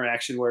at an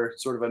interaction where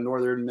sort of a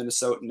northern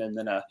Minnesotan and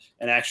then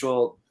an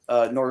actual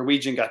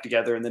Norwegian got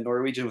together, and the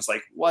Norwegian was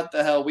like, "What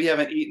the hell? We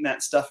haven't eaten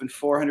that stuff in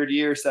 400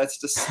 years. That's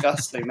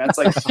disgusting. That's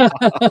like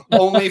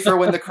only for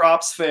when the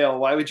crops fail.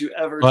 Why would you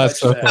ever touch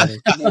that?"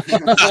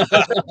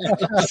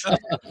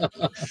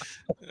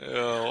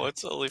 Oh,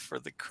 it's only for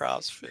the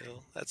crops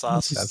fail. That's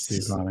awesome. That's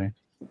too funny.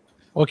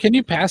 Well, can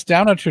you pass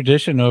down a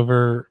tradition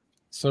over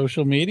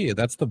social media?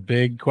 That's the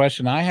big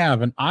question I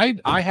have. And I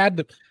had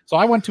to. So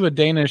I went to a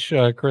Danish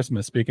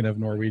Christmas. Speaking of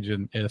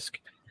Norwegian-esque.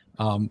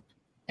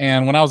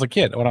 And when I was a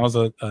kid,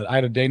 I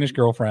had a Danish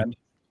girlfriend.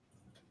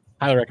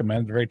 Highly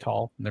recommend. They're very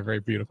tall and they're very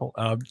beautiful.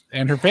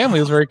 And her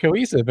family was very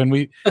cohesive.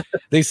 And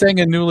they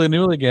sang a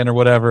Nula again or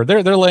whatever.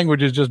 Their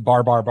language is just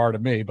bar to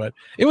me, but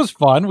it was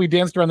fun. We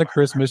danced around the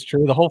Christmas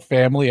tree, the whole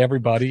family,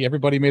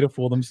 everybody made a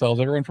fool of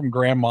themselves. Everyone from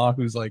grandma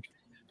who's like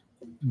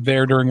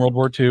there during World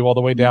War II all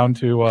the way down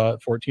to a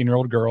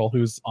 14-year-old girl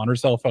who's on her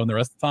cell phone the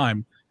rest of the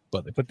time.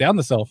 But they put down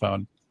the cell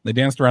phone. They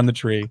danced around the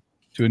tree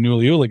to a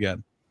Nula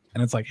again.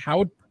 And it's like,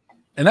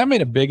 and that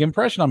made a big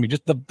impression on me.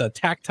 Just the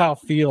tactile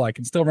feel. I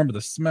can still remember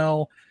the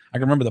smell. I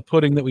can remember the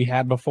pudding that we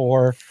had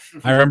before.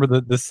 I remember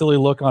the silly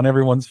look on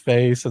everyone's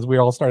face as we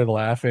all started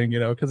laughing,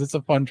 because it's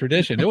a fun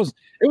tradition. It was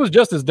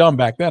just as dumb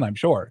back then, I'm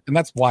sure. And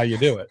that's why you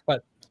do it.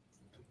 But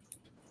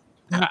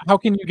how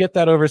can you get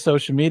that over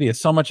social media?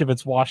 So much of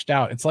it's washed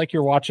out. It's like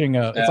you're watching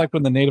it's like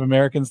when the Native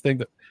Americans think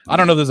that, I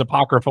don't know if this is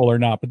apocryphal or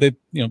not, but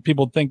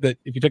people think that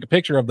if you took a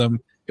picture of them,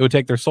 it would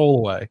take their soul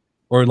away.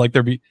 Or like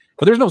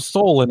but there's no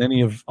soul in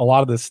a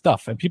lot of this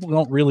stuff, and people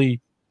don't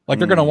really they're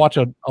going to watch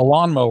a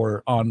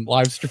lawnmower on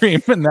live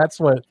stream, and that's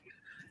what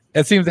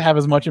it seems to have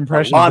as much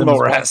impression.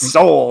 Lawnmower has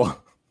soul.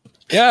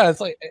 Yeah,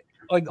 it's like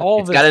all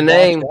it's of got a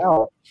name.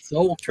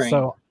 Soul Train.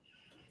 So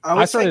I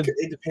would say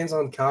it depends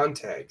on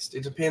context.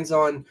 It depends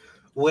on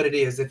what it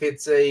is. If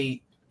it's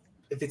a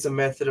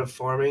method of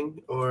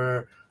farming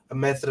or a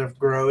method of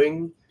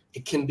growing,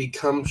 it can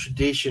become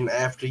tradition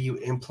after you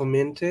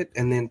implement it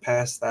and then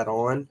pass that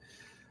on.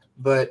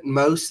 But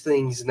most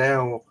things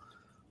now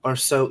are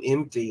so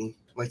empty,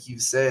 like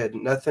you've said,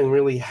 nothing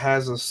really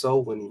has a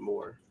soul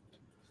anymore.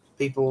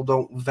 People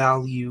don't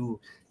value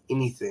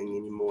anything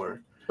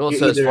anymore. Well,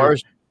 so as far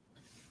as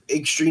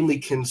extremely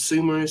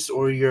consumerist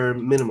or you're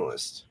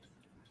minimalist.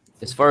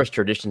 As far as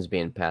traditions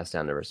being passed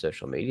down over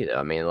social media, though,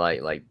 I mean,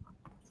 like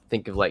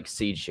think of like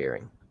seed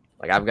sharing.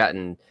 Like I've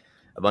gotten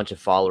a bunch of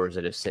followers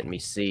that have sent me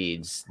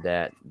seeds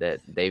that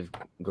they've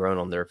grown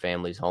on their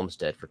family's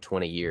homestead for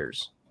 20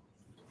 years.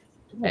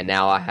 And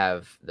now I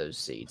have those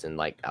seeds, and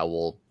like I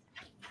will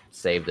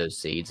save those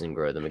seeds and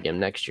grow them again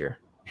next year.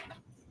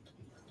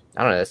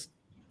 I don't know. That's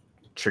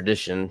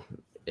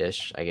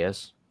tradition-ish, I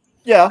guess.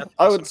 Yeah,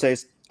 I would say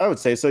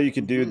so. You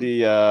could do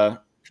the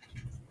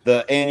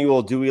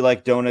annual "Do we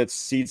like donuts?"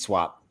 seed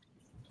swap.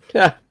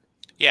 Yeah,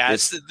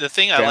 it's the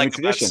thing I like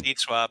tradition. about seed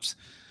swaps.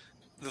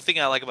 The thing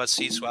I like about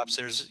seed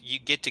swaps, you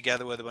get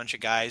together with a bunch of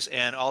guys,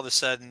 and all of a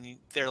sudden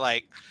they're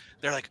like,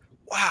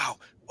 wow,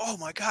 oh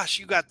my gosh,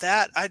 you got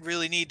that? I'd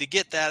really need to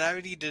get that.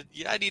 I need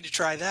to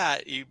try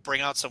that. You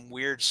bring out some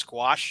weird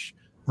squash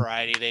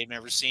variety they've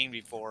never seen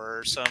before,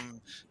 or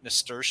some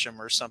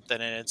nasturtium or something,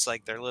 and it's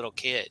like they're little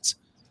kids.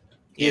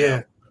 You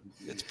know?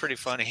 It's pretty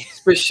funny.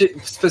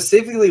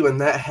 Specifically when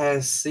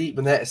that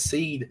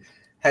seed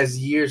has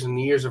years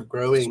and years of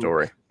growing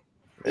Story.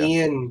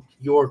 in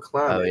your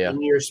climate,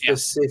 in your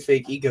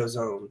specific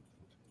ecozone.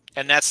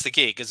 And that's the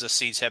key, because the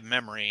seeds have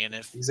memory, and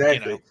if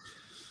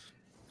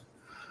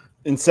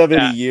in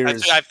 70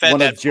 years,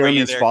 one of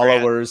Jeremy's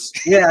followers.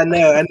 Yeah, I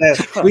know.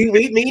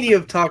 Me and you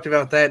have talked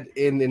about that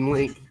in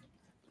Link.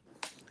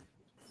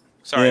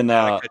 Sorry,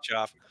 I cut you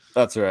off.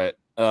 That's all right.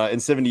 In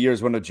 70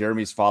 years, one of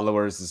Jeremy's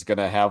followers is going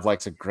to have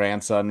like a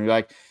grandson. And be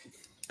like,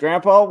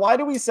 Grandpa, why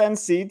do we send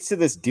seeds to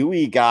this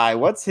Dewey guy?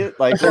 What's it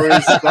like?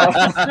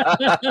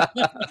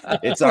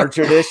 It's our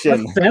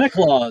tradition. Santa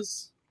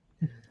Claus.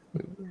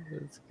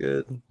 That's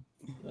good.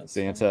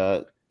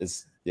 Santa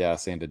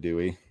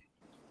Dewey.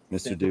 Mr.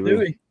 Santa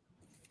Dewey.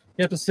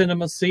 You have to send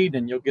him a seed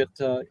and you'll get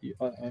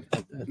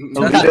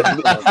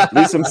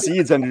leave some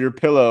seeds under your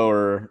pillow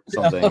or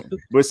something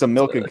with some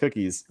milk and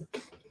cookies.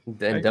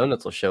 Then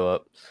donuts will show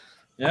up.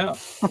 Yeah.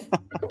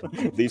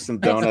 Leave some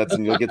donuts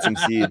and you'll get some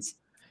seeds.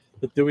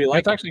 But do we like?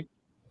 It's actually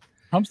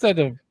Homestead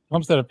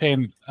of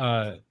Pain.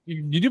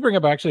 You do bring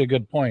up actually a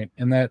good point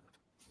in that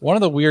one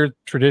of the weird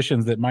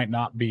traditions that might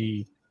not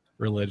be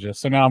religious.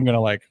 So now I'm going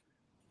to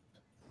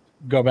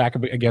go back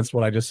against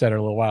what I just said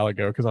a little while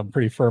ago, because I'm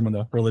pretty firm in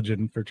the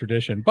religion for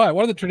tradition. But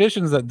one of the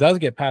traditions that does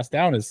get passed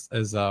down is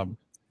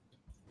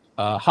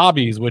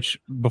hobbies, which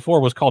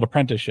before was called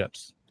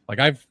apprenticeships.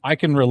 Like I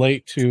can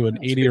relate to an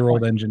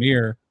 80-year-old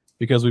engineer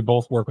because we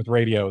both work with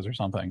radios or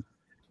something.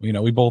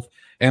 We both,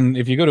 and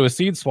if you go to a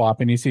seed swap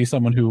and you see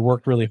someone who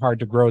worked really hard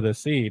to grow this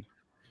seed,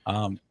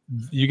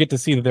 you get to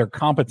see that they're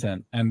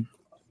competent. And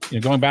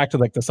going back to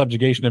the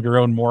subjugation of your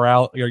own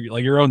morale,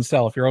 your own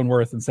self, your own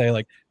worth, and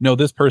say no,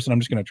 this person, I'm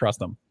just going to trust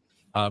them.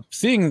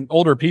 Seeing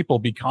older people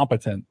be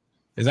competent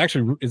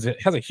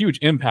it has a huge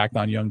impact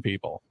on young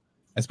people,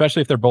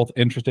 especially if they're both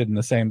interested in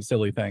the same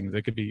silly things.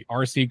 It could be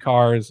RC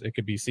cars, it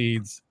could be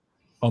seeds,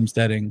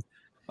 homesteading.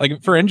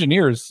 Like for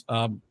engineers,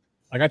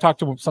 I talked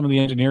to some of the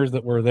engineers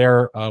that were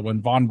there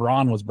when von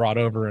Braun was brought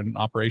over in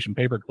Operation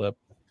Paperclip,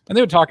 and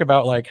they would talk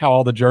about how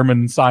all the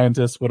German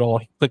scientists would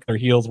all click their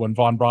heels when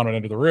von Braun would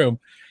enter the room.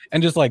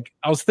 And just I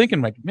was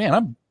thinking man,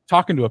 I'm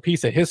talking to a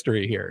piece of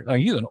history here.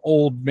 He's an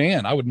old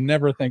man. I would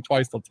never think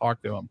twice to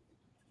talk to him,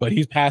 but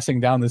he's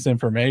passing down this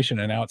information,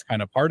 and now it's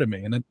kind of part of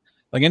me. And then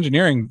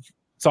engineering,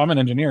 so I'm an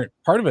engineer.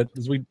 Part of it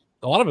is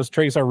a lot of us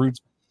trace our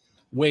roots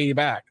way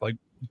back,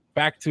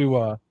 back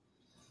to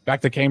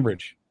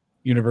Cambridge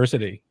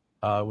University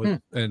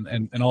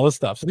and all this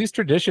stuff. So these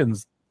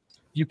traditions,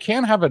 you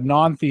can have a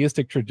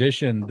non-theistic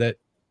tradition that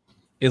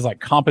is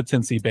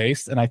competency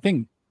based. And I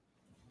think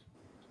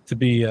to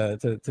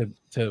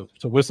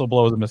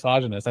whistleblow as a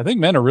misogynist, I think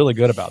men are really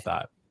good about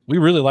that. We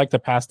really like to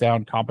pass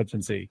down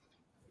competency,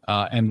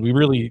 and we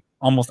really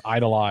almost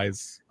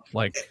idolize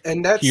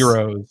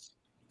heroes.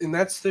 And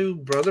that's through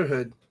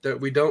brotherhood that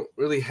we don't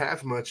really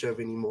have much of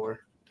anymore.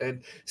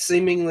 And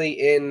seemingly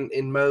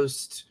in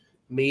most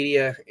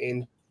media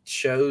and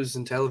shows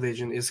and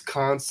television is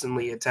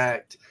constantly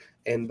attacked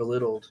and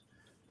belittled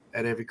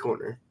at every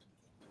corner.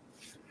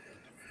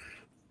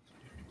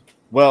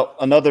 Well,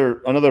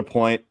 another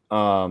point,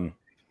 kind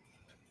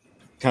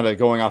of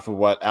going off of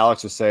what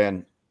Alex was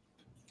saying,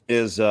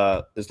 is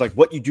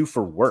what you do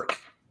for work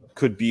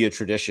could be a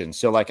tradition.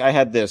 So I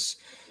had this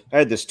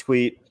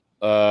tweet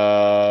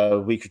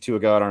a week or two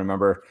ago. I don't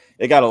remember.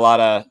 It got a lot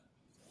of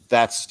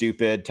 "that's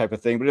stupid" type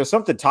of thing, but it was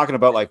something talking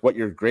about what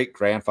your great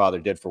grandfather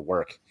did for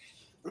work.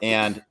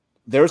 And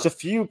there's a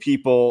few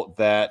people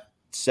that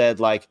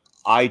said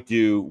I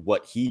do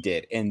what he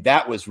did, and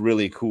that was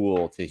really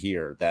cool to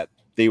hear that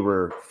they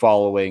were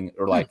following,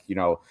 or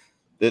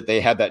that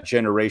they had that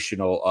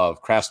generational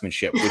of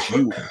craftsmanship, which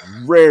you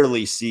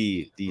rarely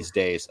see these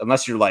days,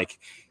 unless you're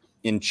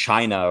in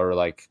China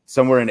or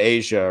somewhere in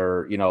Asia,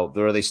 or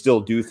where they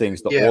still do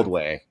things the old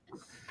way.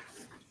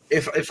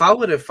 If I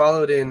would have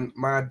followed in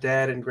my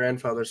dad and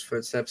grandfather's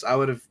footsteps, I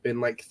would have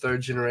been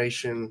third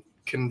generation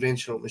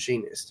conventional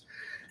machinist,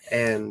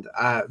 and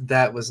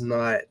that was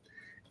not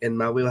in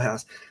my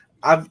wheelhouse.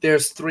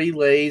 There's 3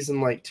 lathes and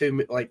 4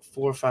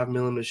 or 5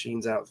 milling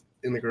machines out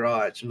in the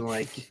garage, and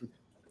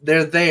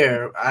they're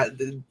there.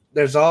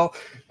 There's all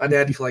my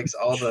dad collects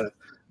all the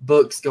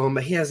books going,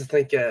 but he has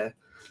a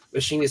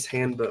machinist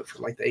handbook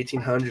from the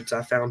 1800s.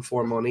 I found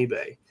for him on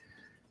eBay.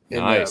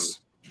 And, nice.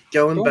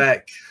 Going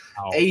back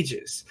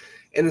ages,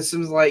 and it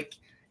seems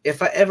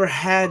if I ever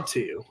had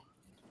to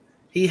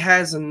he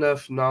has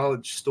enough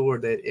knowledge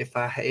stored that if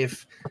I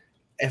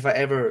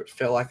ever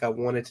felt like I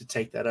wanted to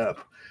take that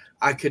up,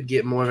 I could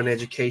get more of an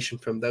education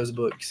from those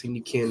books than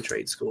you can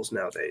trade schools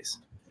nowadays.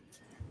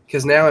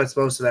 Because now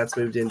most of that's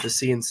moved into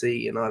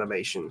CNC and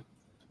automation.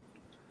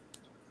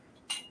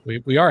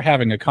 We are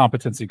having a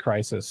competency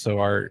crisis, so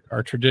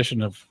our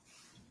tradition of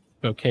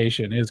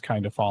vocation is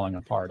kind of falling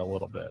apart a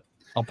little bit.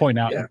 I'll point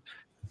out,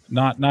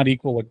 not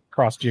equal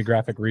across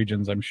geographic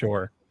regions, I'm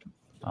sure,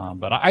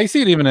 but I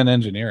see it even in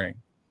engineering.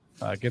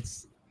 I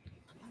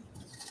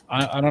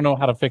don't know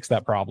how to fix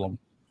that problem.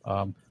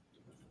 Sorry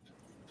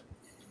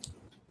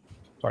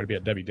to be a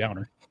Debbie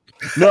Downer.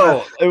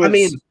 No, I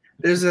mean,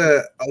 there's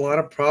a lot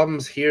of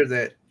problems here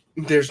that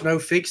there's no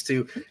fix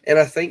to, and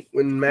I think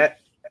when Matt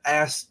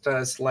asked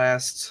us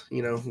last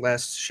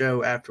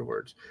show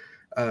afterwards,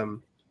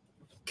 kind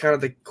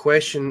of the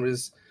question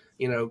was,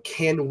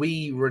 can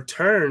we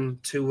return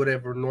to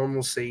whatever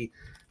normalcy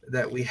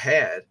that we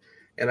had?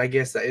 And I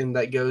guess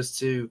that goes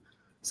to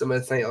some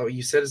of the things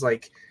you said is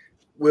like,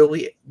 will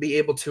we be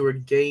able to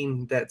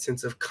regain that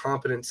sense of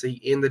competency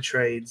in the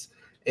trades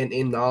and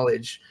in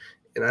knowledge?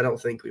 And I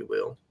don't think we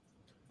will.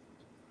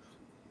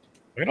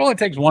 It only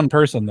takes one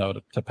person though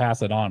to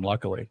pass it on.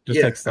 Luckily,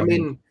 takes. I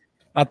mean,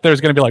 not there's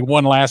going to be like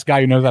one last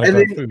guy who knows how to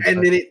cook food.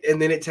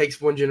 And then it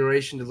takes one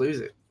generation to lose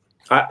it.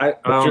 I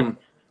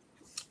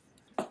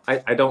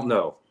don't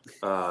know.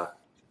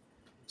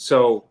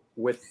 So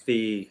with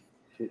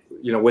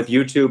with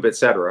YouTube,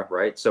 etc.,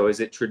 right? So is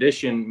it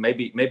tradition?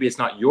 Maybe it's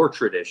not your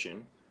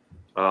tradition,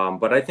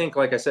 but I think,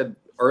 like I said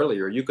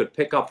earlier, you could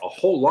pick up a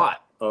whole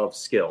lot of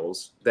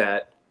skills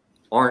that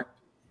aren't,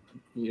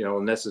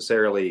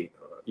 necessarily,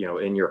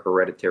 in your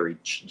hereditary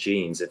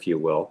genes, if you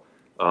will,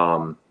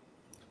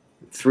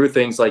 through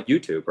things like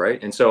YouTube,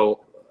 right? And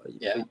so,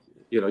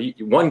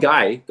 one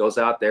guy goes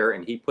out there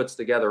and he puts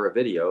together a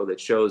video that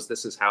shows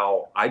this is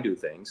how I do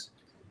things.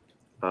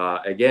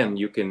 Again,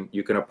 you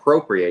can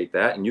appropriate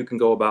that and you can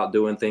go about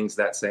doing things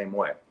that same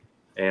way.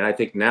 And I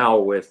think now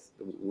with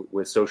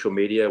social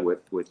media,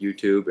 with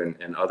YouTube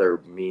and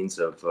other means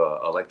of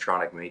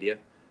electronic media,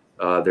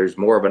 there's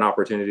more of an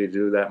opportunity to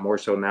do that, more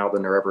so now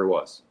than there ever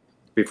was.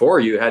 Before,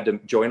 you had to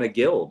join a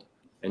guild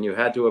and you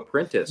had to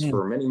apprentice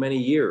for many, many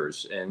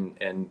years. And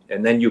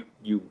then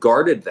you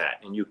guarded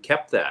that and you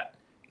kept that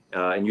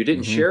and you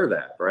didn't share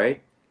that,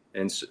 right?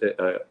 And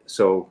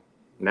so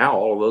now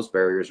all of those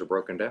barriers are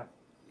broken down.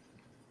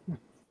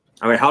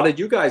 I mean, how did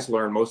you guys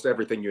learn most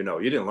everything you know?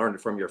 You didn't learn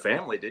it from your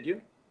family, did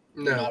you?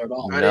 No, not at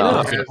all.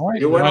 No.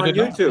 You went on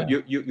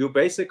YouTube. You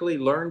basically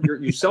learned.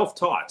 You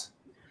self-taught.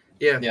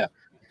 Yeah.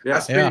 I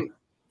spent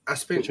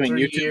Between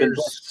 3 YouTube and years.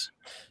 books.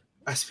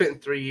 I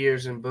spent 3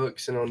 years in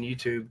books and on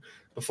YouTube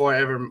before I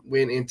ever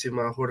went into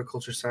my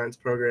horticulture science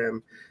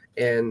program,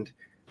 and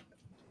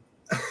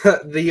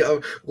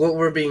what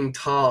we're being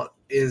taught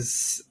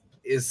is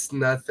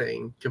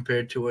nothing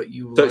compared to what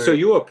you learn. So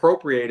you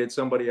appropriated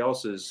somebody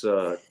else's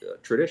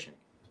tradition.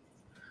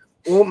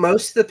 Well,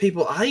 most of the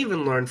people I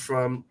even learned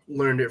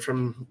it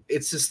from.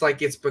 It's just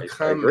like it's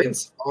become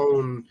its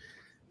own.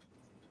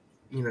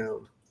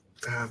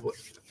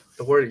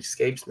 The word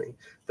escapes me,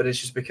 but it's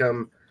just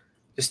become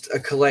just a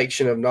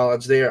collection of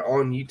knowledge there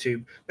on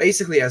YouTube,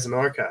 basically as an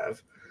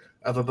archive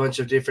of a bunch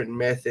of different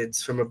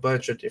methods from a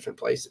bunch of different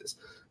places.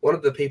 One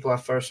of the people I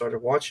first started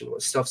watching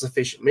was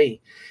Self-Sufficient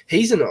Me.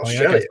 He's in Australia.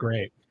 Oh, yeah, that's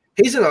great.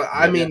 He's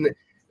in.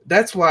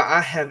 That's why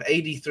I have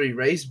 83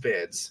 raised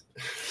beds.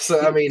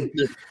 So I mean,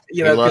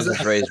 he loves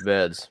his raised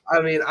beds. I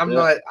mean, I'm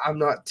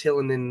not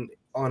tilling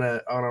on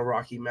a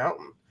rocky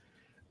mountain,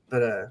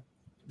 but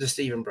just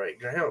to even break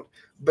ground.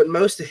 But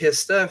most of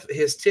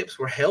his tips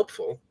were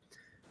helpful.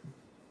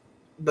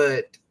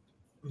 But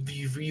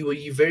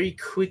you very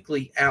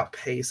quickly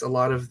outpace a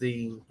lot of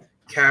the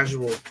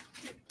casual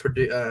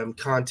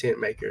content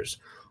makers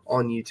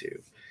on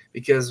YouTube,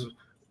 because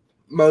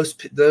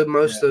most of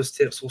those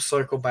tips will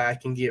circle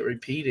back and get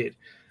repeated.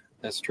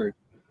 That's true.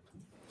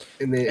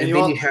 And then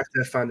you have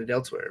to find it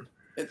elsewhere.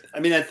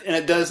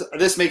 It does.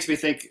 This makes me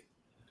think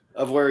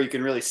of where you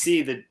can really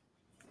see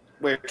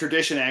where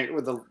tradition,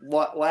 with the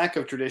lack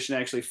of tradition,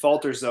 actually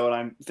falters, though. And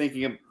I'm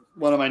thinking of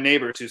one of my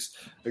neighbors who's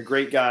a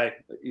great guy.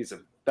 He's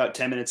about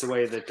 10 minutes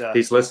away.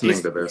 He's listening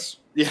to this.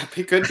 Yeah,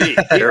 he could be.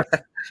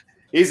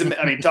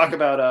 Talk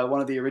about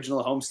one of the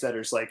original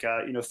homesteaders,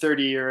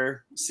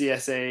 30-year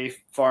CSA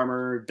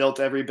farmer,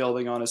 built every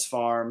building on his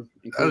farm,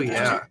 including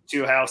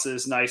two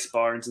houses, nice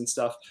barns and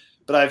stuff.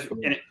 But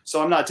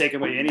so I'm not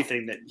taking away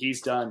anything that he's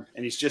done,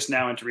 and he's just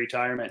now into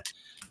retirement.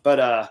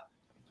 But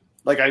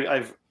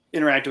I've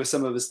interacted with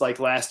some of his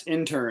last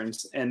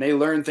interns, and they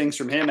learned things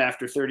from him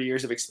after 30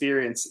 years of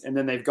experience, and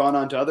then they've gone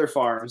on to other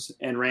farms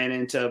and ran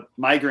into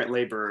migrant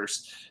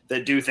laborers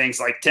that do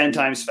things 10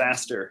 times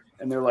faster,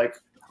 and they're like,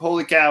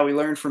 holy cow, we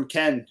learned from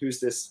Ken, who's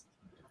this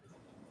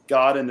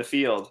god in the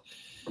field.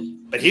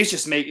 But he's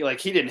just making,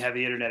 he didn't have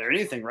the internet or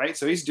anything, right?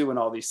 So he's doing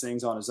all these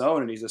things on his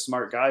own, and he's a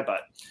smart guy,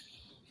 but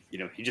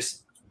he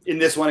just, in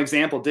this one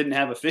example, didn't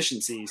have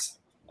efficiencies.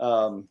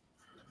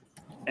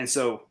 And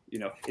so,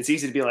 it's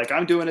easy to be like,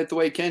 I'm doing it the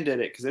way Ken did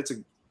it, because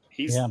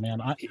he's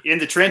man, in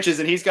the trenches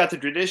and he's got the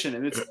tradition,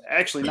 and it's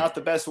actually not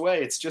the best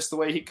way. It's just the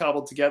way he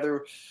cobbled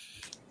together.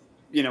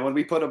 When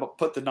we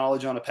put the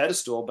knowledge on a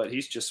pedestal, but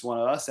he's just one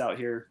of us out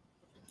here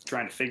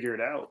trying to figure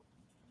it out.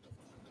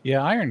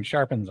 Yeah, iron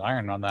sharpens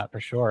iron on that for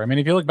sure. I mean,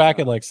 if you look back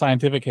at like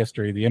scientific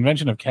history, the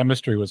invention of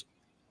chemistry was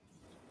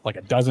like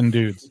a dozen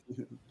dudes,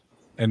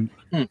 and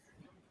back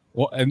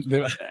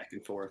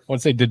and forth. I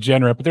would say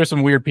degenerate, but there's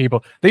some weird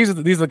people. These are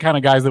the kind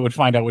of guys that would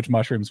find out which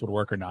mushrooms would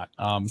work or not.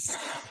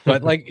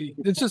 But like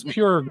it's just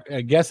pure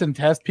guess and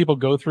test. People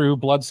go through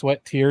blood,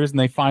 sweat, tears, and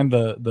they find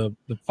the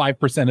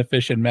 5%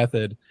 efficient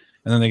method,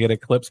 and then they get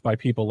eclipsed by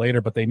people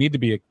later. But they need to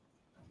be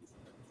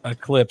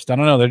eclipsed. I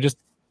don't know. They're just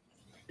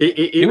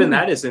even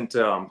that isn't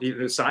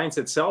science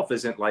itself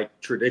isn't like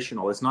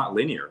traditional. It's not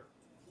linear.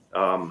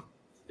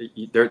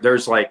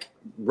 There's like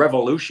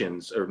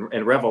revolutions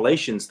and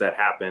revelations that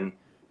happen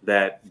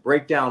that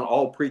break down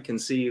all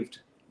preconceived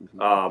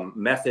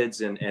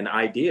methods and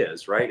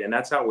ideas, right? And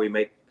that's how we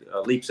make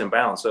leaps and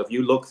bounds. So if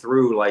you look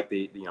through like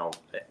the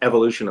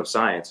evolution of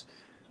science,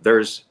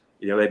 there's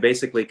they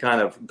basically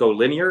kind of go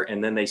linear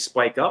and then they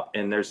spike up,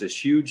 and there's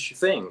this huge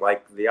thing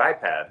like the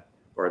iPad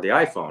or the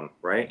iPhone,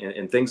 right?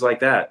 And things like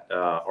that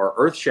are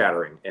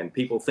earth-shattering, and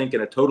people think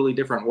in a totally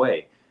different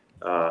way.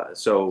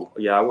 So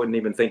yeah, I wouldn't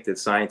even think that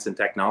science and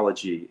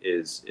technology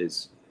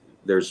is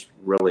there's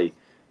really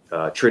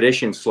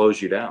tradition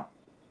slows you down.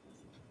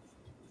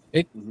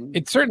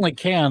 It certainly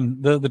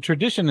can. The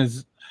tradition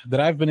is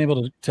that I've been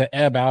able to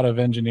ebb out of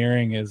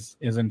engineering is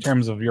in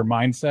terms of your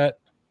mindset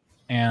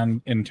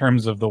and in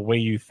terms of the way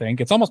you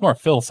think. It's almost more a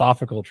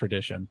philosophical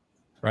tradition,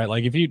 right?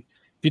 Like if you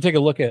take a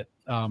look at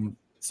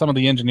some of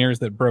the engineers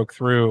that broke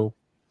through,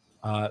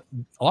 a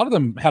lot of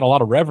them had a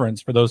lot of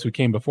reverence for those who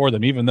came before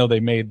them, even though they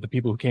made the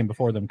people who came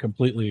before them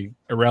completely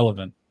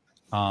irrelevant.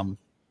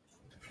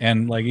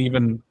 And like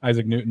even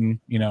Isaac Newton,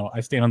 I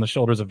stand on the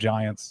shoulders of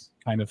giants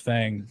kind of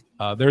thing.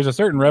 There's a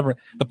certain reverence.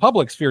 The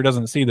public sphere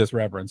doesn't see this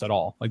reverence at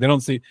all. Like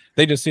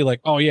they just see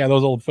like, oh yeah,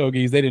 those old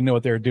fogies, they didn't know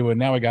what they were doing.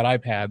 Now we got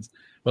iPads.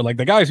 But like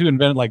the guys who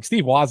invented, like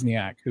Steve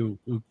Wozniak, who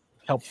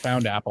helped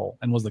found Apple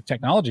and was the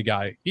technology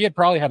guy, he had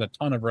probably had a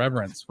ton of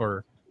reverence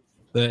for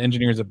the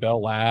engineers at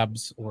Bell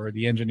Labs or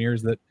the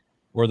engineers that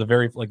were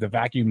the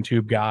vacuum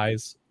tube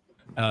guys.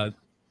 But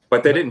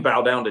they didn't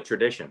bow down to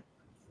tradition,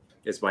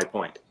 is my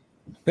point.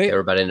 They were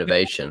about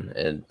innovation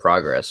and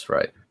progress,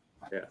 right?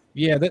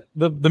 Yeah.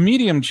 The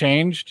medium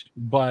changed,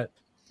 but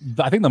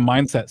I think the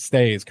mindset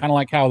stays. Kind of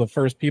like how the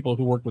first people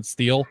who worked with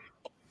steel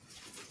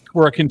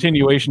were a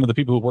continuation of the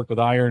people who worked with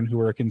iron, who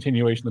were a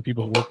continuation of the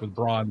people who worked with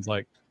bronze.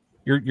 Like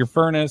your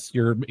furnace,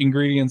 your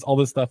ingredients, all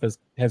this stuff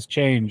has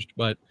changed,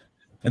 but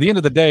at the end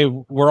of the day,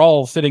 we're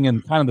all sitting in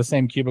kind of the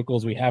same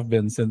cubicles we have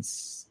been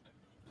since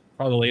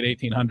probably the late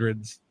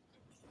 1800s.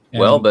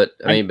 And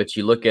but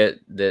you look at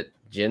that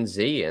Gen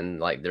Z and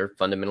like they're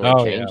fundamentally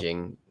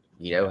changing,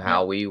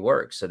 how we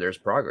work. So there's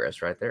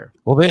progress right there.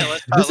 Well,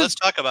 let's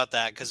talk about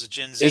that, because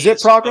Gen Z is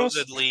progress?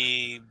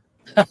 Supposedly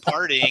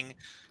parting.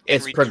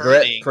 It's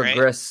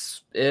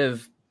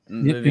progressive.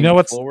 Moving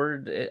what's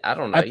forward. I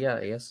don't know.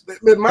 I guess But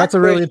that's a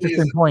really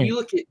interesting point. You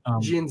look at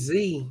Gen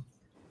Z,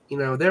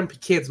 they're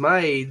kids my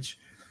age,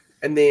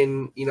 and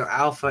then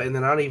Alpha, and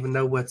then I don't even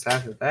know what's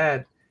after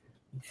that.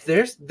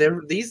 We're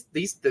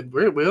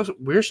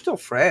still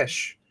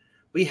fresh.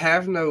 We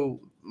have no,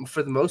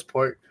 for the most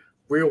part,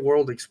 real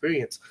world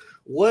experience.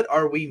 What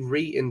are we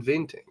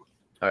reinventing?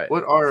 All right.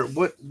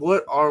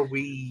 What are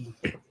we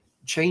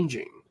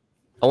changing?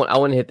 I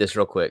want to hit this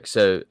real quick.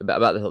 So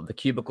about the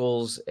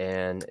cubicles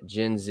and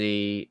Gen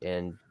Z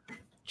and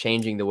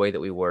changing the way that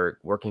we work,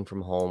 working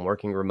from home,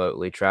 working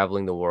remotely,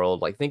 traveling the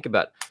world. Like think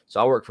about,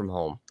 so I work from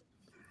home.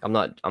 I'm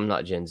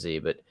not Gen Z,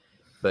 but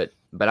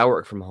I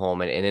work from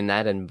home, and in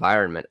that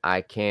environment,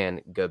 I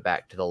can go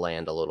back to the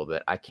land a little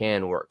bit. I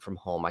can work from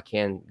home. I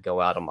can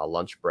go out on my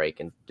lunch break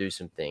and do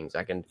some things.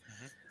 I can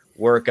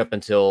work up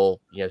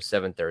until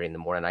 7:30 in the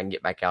morning. I can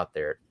get back out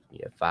there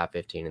at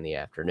 5:15 in the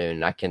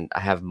afternoon. I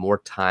have more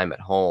time at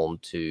home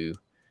to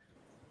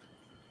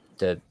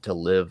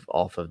live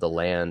off of the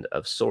land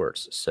of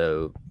sorts.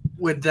 So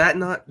would that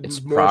not? It's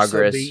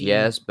progress,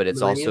 yes, but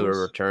it's also a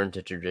return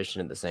to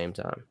tradition at the same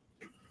time.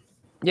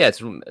 Yeah,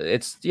 it's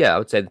I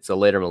would say it's a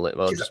later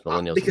just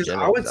millennials. Because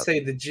I would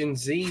say the Gen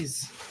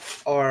Zs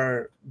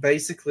are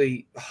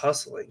basically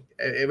hustling.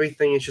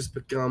 Everything has just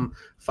become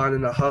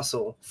finding a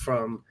hustle,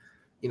 from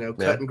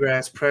cutting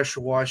grass,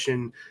 pressure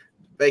washing,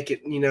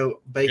 baking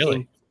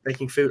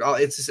food.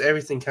 It's just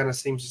everything kind of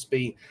seems to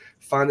be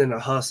finding a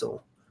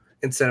hustle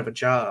instead of a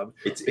job.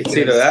 It's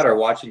either that or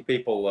watching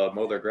people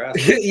mow their grass.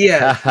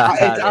 Yeah,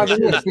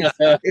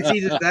 it's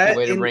either that.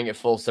 Way to bring it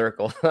full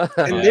circle.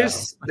 And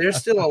there's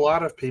still a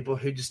lot of people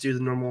who just do the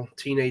normal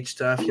teenage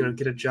stuff,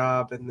 get a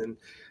job and then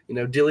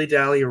dilly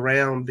dally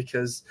around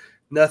because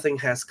nothing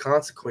has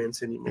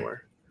consequence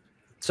anymore.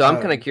 So I'm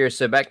kind of curious.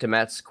 So back to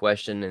Matt's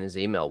question in his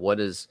email, what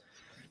does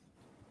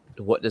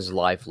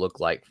life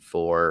look like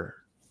or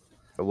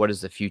what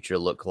does the future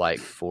look like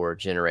for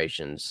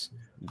generations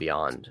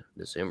beyond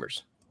the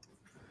Zoomers?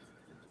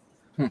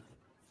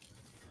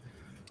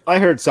 I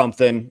heard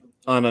something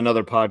on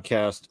another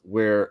podcast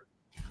where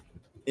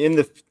in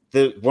the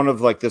one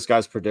of like this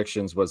guy's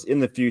predictions was in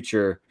the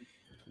future,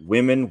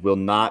 women will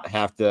not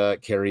have to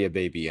carry a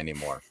baby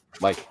anymore.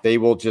 Like they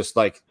will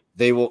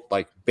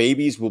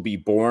babies will be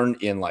born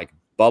in like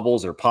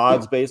bubbles or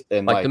pods based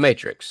and like the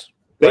Matrix.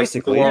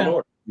 Basically,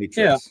 Matrix.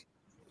 Yeah.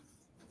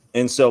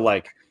 And so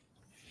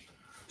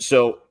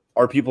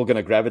are people going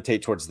to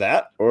gravitate towards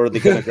that, or are they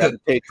going to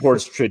gravitate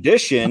towards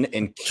tradition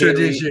and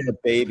carry the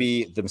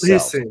baby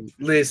themselves?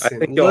 Listen. I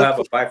think you'll have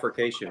a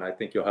bifurcation. I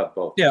think you'll have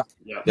both. Yeah.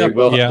 There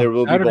will be I'd agree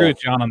both. with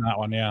John on that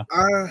one. Yeah.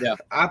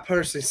 I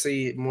personally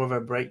see more of a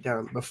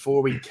breakdown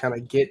before we kind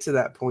of get to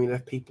that point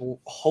of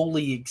people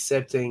wholly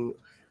accepting,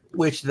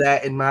 which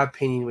that, in my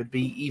opinion, would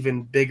be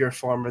even bigger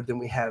farmer than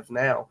we have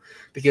now,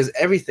 because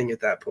everything at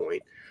that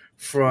point,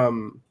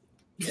 from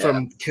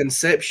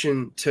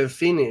conception to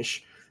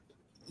finish,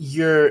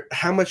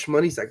 how much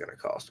money is that going to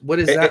cost? What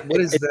is that?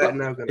 What is that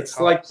now going to cost? It's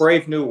like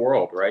Brave New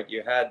World, right?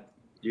 You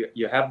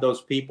have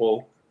those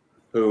people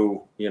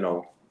who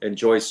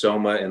enjoy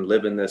Soma and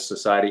live in this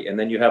society, and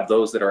then you have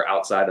those that are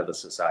outside of the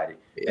society,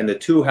 and the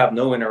two have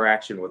no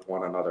interaction with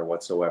one another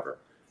whatsoever.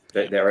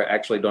 They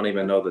actually don't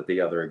even know that the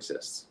other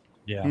exists.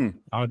 Yeah,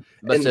 I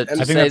think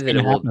that's going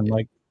to happen.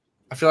 Like,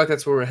 I feel like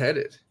that's where we're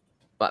headed.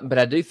 But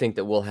I do think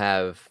that we'll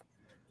have,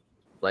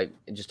 like,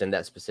 just in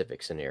that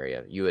specific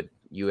scenario,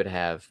 you would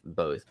have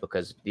both,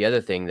 because the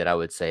other thing that I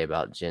would say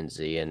about Gen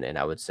Z and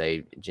I would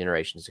say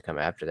generations to come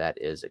after that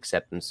is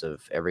acceptance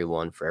of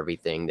everyone for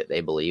everything that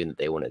they believe and that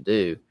they want to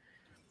do.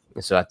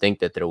 And so I think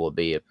that there will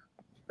be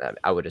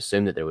I would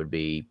assume that there would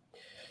be,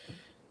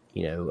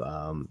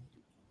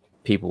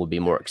 people will be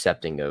more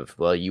accepting of,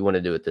 well, you want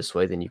to do it this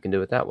way, then you can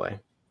do it that way.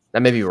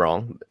 That may be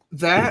wrong.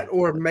 That,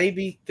 or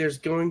maybe there's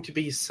going to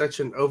be such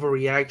an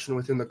overreaction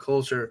within the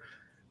culture,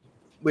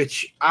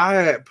 which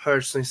I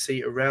personally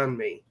see around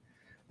me,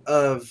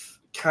 of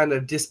kind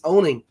of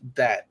disowning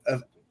that,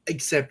 of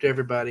accept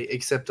everybody,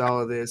 accept all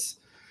of this,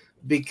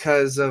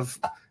 because of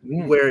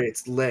where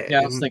it's led.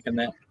 Yeah, I was thinking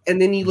that. And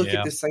then you look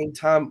at the same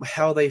time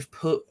how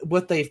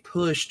what they've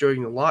pushed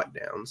during the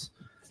lockdowns.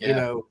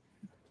 So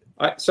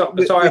I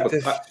have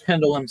the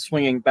pendulum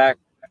swinging back.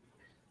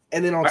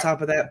 And then on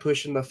top of that,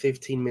 pushing the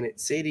 15-minute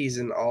cities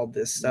and all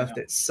this stuff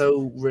that's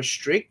so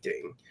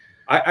restricting.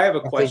 I have a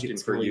question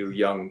for you,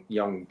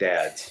 young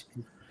dads.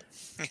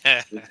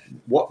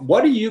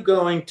 What are you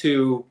going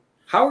to?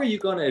 How are you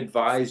going to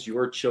advise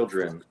your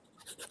children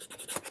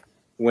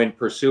when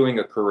pursuing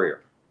a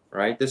career?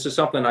 Right. This is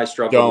something I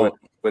struggle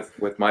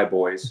with my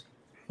boys,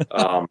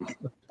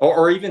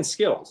 or even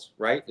skills.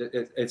 Right.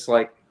 It's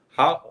like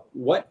how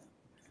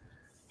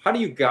do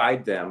you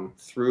guide them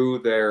through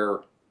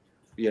their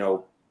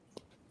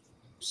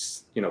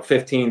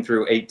 15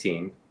 through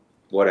 18,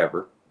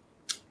 whatever,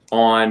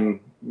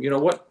 on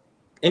what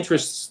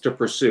interests to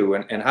pursue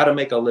and how to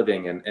make a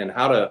living and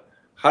how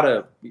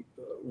to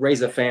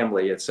raise a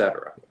family,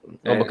 etc.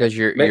 Well, because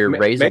you're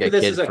raising a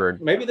kid for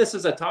maybe this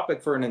is a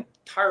topic for an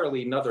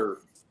entirely another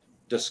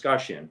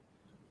discussion.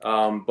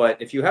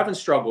 But if you haven't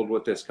struggled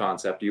with this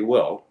concept, you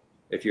will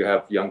if you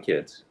have young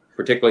kids,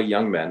 particularly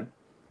young men.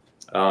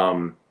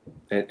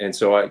 And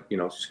so I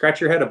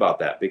scratch your head about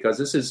that, because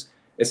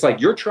it's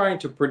like you're trying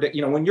to predict.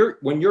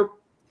 When your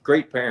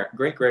great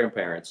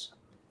grandparents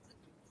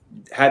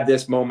had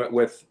this moment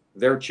with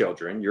their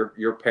children,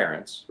 your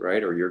parents,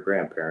 right, or your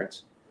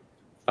grandparents,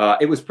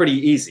 it was pretty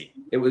easy.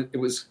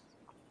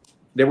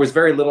 There was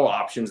very little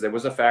options. There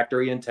was a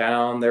factory in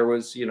town. There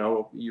was, you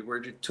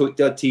were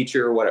a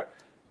teacher or whatever.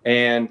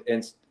 And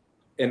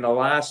in the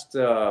last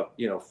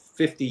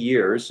 50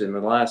 years, in the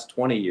last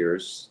 20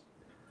 years,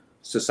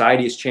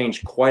 society has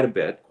changed quite a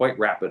bit, quite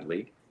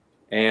rapidly.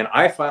 And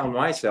I found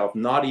myself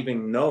not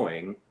even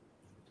knowing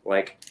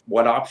like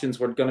what options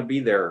were going to be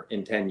there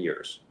in 10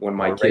 years when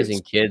my raising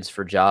kids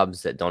for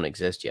jobs that don't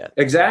exist yet.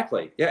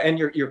 Exactly. Yeah. And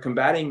you're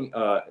combating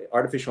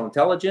artificial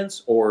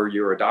intelligence, or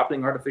you're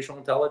adopting artificial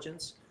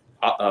intelligence,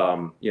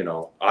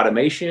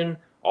 automation,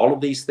 all of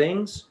these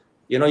things.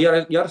 You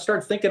got to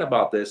start thinking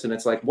about this. And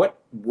it's like, what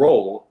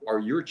role are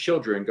your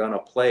children going to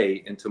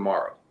play in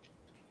tomorrow?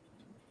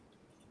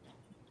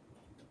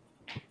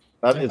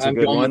 That is a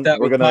good one.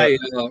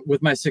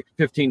 With my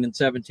 15 and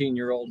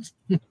 17-year-olds.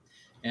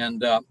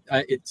 And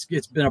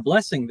it's been a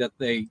blessing that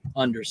they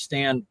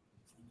understand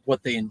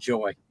what they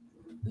enjoy.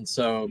 And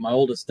so my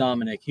oldest,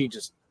 Dominic, he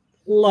just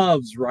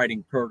loves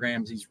writing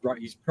programs. He's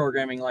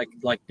programming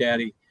like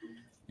daddy,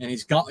 and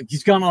he's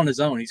gone on his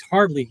own. He's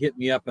hardly hit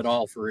me up at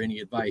all for any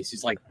advice.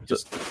 He's like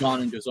just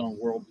gone into his own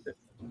world with it.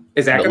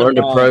 Learn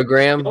to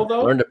program,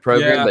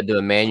 but do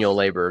a manual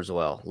labor as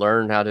well.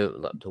 Learn how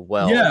to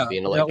weld, be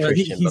an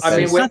electrician.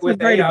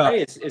 With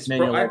AI,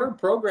 I heard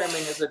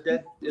programming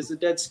is a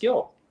dead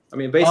skill. I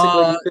mean, basically,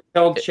 you can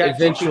tell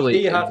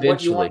ChatGPT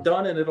what you want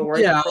done, and it'll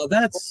write. Yeah,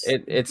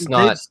 it's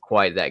not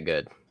quite that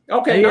good.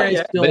 Okay,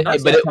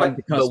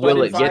 but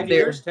will it get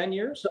there? 10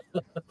 years?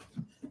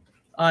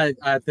 I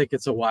think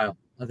it's a while.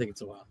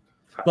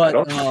 But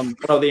I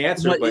don't know the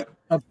answer, but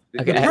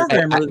Okay, the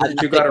programmer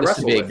you got to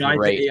wrestle with a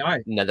great AI.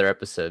 another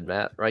episode,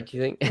 Matt. Right? Do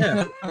you think?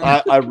 Yeah.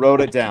 I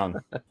wrote it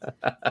down.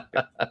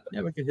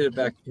 Yeah, we could hit it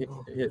back. Hit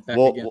it back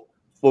again.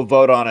 We'll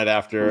vote on it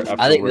after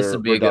I think this we're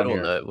would be a good done one.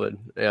 here. Though, it would.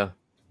 Yeah.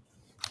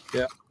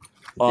 Yeah.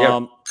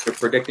 You're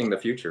predicting the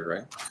future,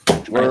 right?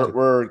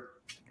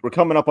 We're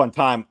coming up on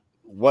time.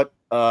 What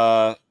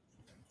do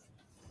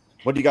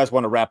you guys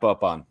want to wrap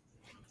up on?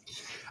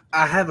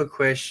 I have a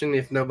question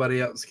if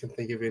nobody else can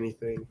think of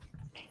anything.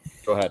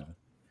 Go ahead.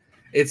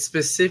 It's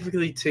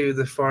specifically to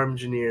the farm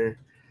engineer.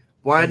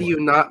 Why do you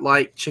not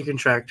like chicken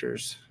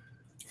tractors?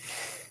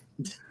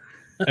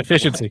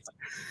 Efficiency.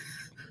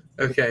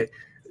 Okay.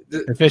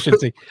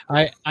 Efficiency.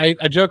 I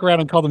joke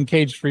around and call them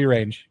caged free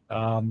range.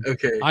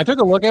 Okay. I took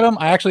a look at them.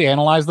 I actually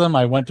analyzed them.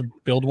 I went to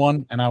build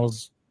one, and I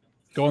was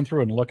going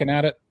through and looking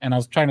at it, and I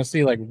was trying to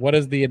see like what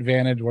is the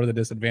advantage, what are the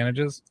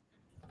disadvantages,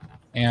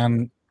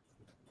 and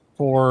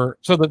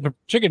the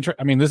chicken.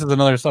 This is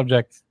another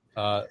subject.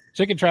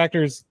 Chicken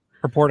tractors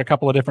purport a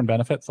couple of different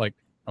benefits. Like,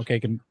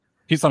 okay,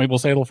 some people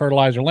say it'll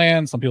fertilize your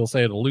land. Some people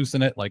say it'll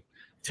loosen it, like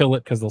till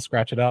it because they'll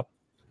scratch it up.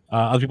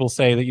 Other people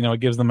say that it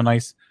gives them a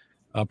nice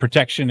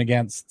protection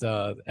against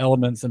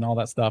elements and all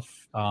that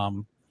stuff.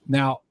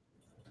 Now,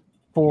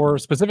 for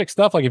specific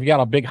stuff, like if you got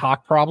a big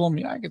hawk problem,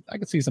 I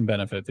could see some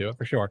benefit to it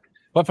for sure.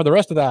 But for the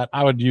rest of that,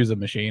 I would use a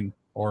machine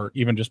or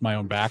even just my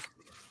own back.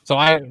 So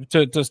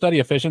to study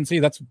efficiency,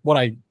 that's what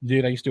I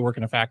did. I used to work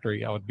in a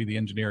factory. I would be the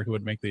engineer who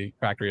would make the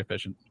factory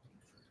efficient.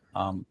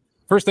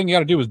 First thing you got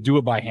to do is do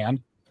it by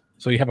hand.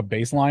 So you have a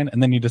baseline,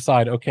 and then you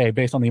decide, okay,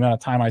 based on the amount of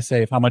time I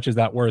save, how much is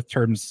that worth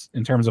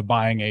in terms of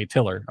buying a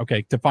tiller?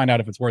 Okay, to find out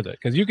if it's worth it.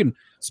 Because you can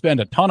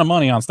spend a ton of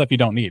money on stuff you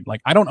don't need.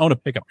 Like, I don't own a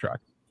pickup truck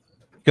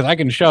because I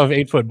can shove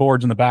 8-foot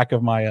boards in the back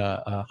of my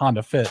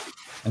Honda Fit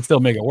and still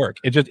make it work.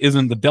 It just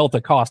isn't, the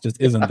delta cost just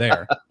isn't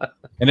there.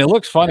 And it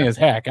looks funny as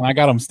heck, and I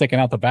got them sticking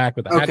out the back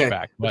with the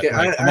hatchback. But okay,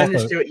 like, I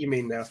understand what you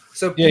mean now.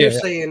 So you're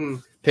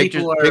saying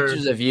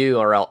pictures of you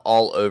are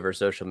all over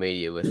social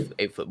media with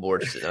 8-foot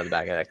boards sitting on the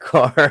back of that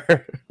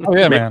car. Oh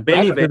yeah, man!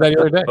 Minivan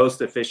is the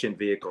most efficient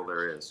vehicle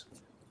there is.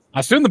 I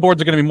assume the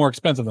boards are going to be more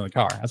expensive than the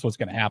car. That's what's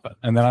going to happen.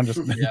 And then I'm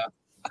just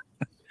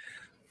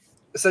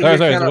So your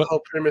kind of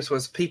whole premise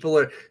was people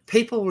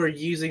were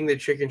using the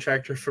chicken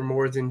tractor for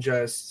more than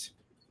just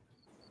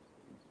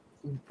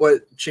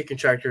what chicken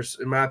tractors,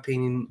 in my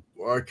opinion,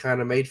 are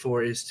kind of made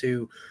for, is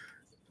to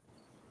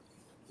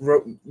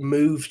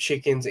move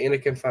chickens in a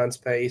confined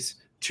space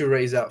to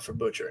raise out for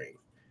butchering.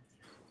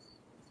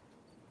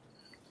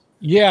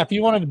 Yeah, if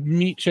you wanted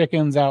meat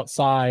chickens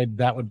outside,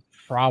 that would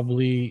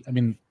probably,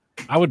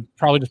 I would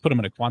probably just put them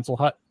in a Quetzal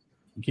hut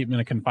and keep them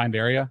in a confined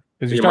area.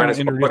 Because you might as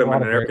well put them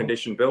in an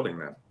air-conditioned building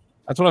then.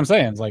 That's what I'm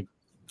saying. It's like,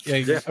 so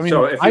if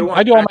you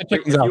I do all my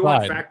chickens outside. If you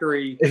want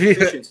factory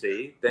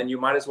efficiency, then you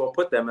might as well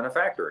put them in a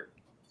factory.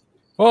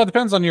 Well, it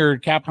depends on your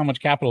how much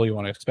capital you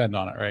want to spend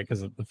on it, right?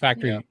 Because the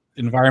factory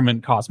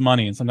environment costs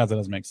money, and sometimes it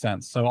doesn't make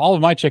sense. So all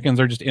of my chickens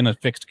are just in a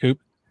fixed coop,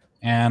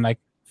 and I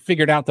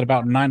figured out that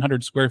about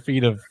 900 square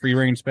feet of free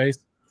range space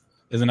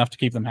is enough to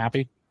keep them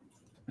happy.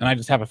 And I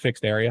just have a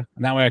fixed area,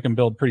 and that way I can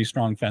build pretty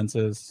strong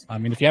fences.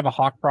 If you have a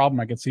hawk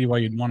problem, I can see why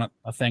you'd want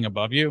a thing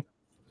above you.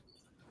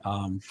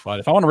 But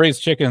if I want to raise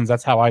chickens,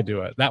 that's how I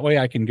do it. That way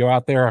I can go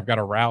out there. I've got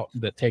a route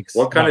that takes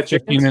what kind of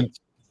 15 minutes.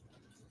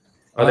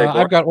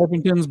 I've got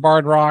Orpingtons,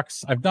 Barred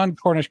Rocks. I've done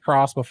Cornish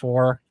Cross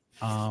before.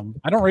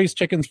 I don't raise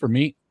chickens for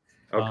meat.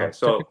 Okay,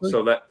 so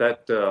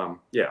that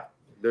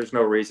there's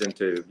no reason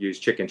to use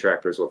chicken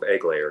tractors with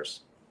egg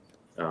layers.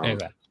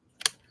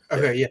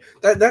 Okay, yeah,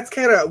 that's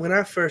kind of when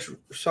I first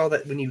saw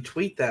that, when you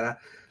tweet that,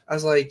 I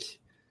was like,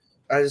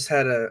 I just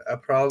had a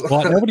problem.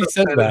 Well, nobody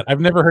said that. I've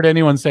never heard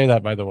anyone say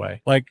that, by the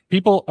way. Like,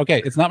 people,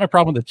 okay, it's not my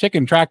problem with the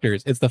chicken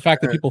tractors. It's the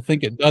fact that people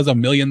think it does a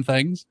million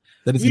things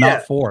that it's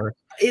not for.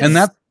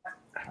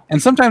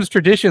 And sometimes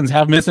traditions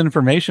have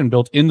misinformation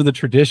built into the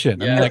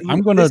tradition. Yeah.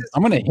 I'm gonna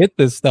hit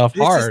this stuff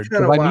hard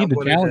because I need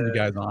to challenge you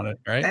guys on it,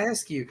 right?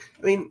 Ask you.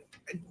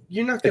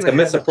 You're not going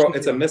to.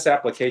 It's a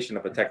misapplication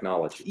of a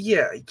technology.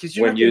 Yeah, because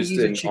you're not going to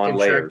use a chicken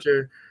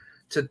tractor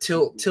to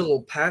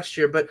till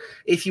pasture. But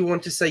if you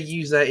want to say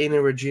use that in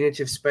a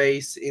regenerative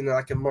space in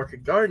like a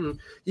market garden,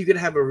 you could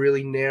have a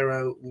really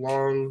narrow,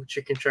 long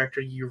chicken tractor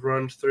you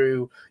run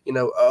through,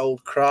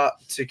 old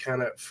crop to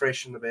kind of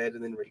freshen the bed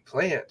and then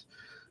replant.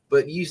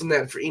 But using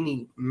that for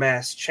any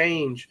mass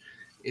change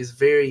is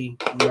very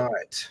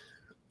not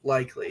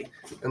likely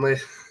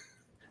unless.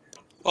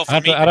 Well,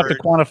 I'd have to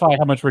quantify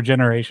how much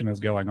regeneration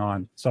is going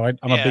on. So I'm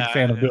a big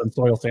fan of doing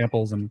soil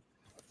samples and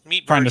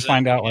trying to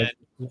find out.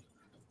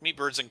 Meat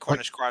birds and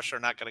Cornish cross are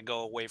not going to go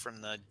away from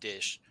the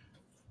dish,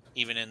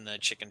 even in the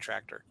chicken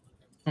tractor.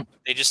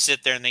 They just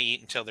sit there and they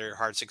eat until their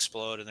hearts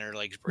explode and their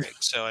legs break.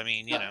 So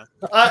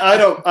I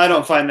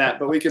don't find that,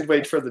 but we could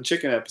wait for the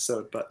chicken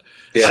episode. But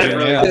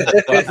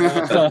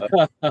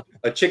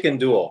a chicken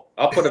duel.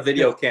 I'll put a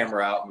video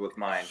camera out with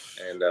mine,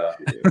 and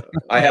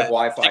I have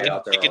Wi-Fi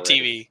out there. Chicken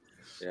TV.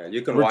 Yeah,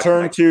 you can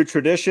return to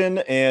tradition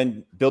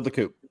and build the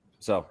coop.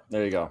 So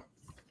there you go.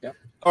 Yep.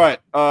 All right,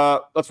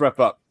 let's wrap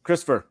up.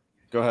 Christopher,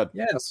 Go ahead.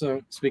 Yeah,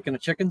 so speaking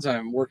of chickens,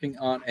 I'm working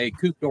on a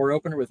coop door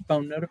opener with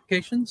phone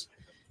notifications.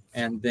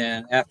 And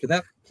then after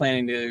that,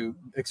 planning to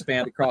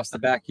expand across the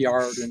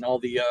backyard and all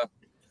the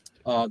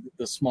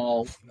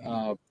small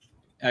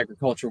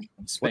agricultural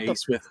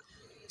space with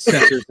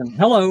sensors. And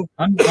hello,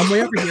 I'm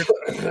way over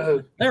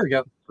here. There we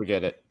go.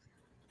 Forget it.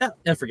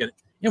 Yeah, forget it.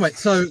 Anyway,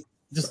 so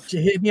just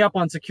hit me up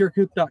on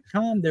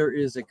securecoop.com. There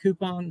is a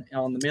coupon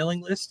on the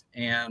mailing list,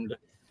 and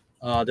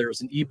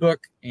there's an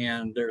ebook,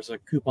 and there's a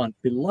coupon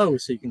below,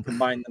 so you can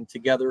combine them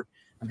together.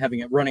 I'm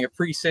running a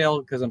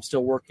pre-sale because I'm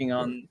still working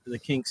on the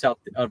kinks out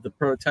of the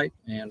prototype,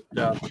 and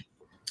I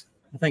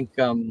think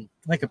I'm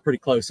pretty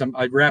close. I'm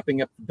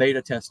wrapping up the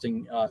beta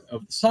testing of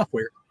the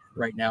software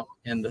right now,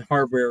 and the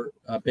hardware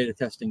beta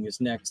testing is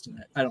next,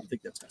 and I don't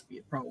think that's going to be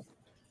a problem.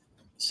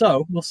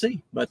 So we'll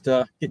see, but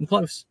getting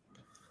close.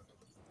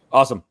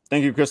 Awesome.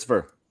 Thank you,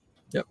 Christopher.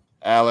 Yep.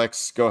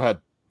 Alex, go ahead.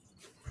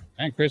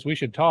 And Chris, we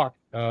should talk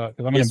because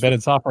I'm an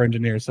embedded software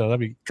engineer. So that'd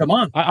be. Come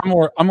on. I'm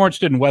more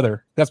interested in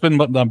weather. That's been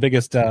the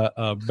biggest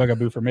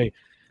bugaboo for me.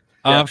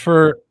 Yeah.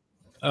 For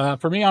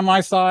me on my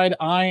side,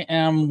 I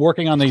am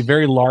working on a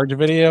very large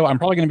video. I'm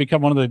probably going to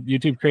become one of the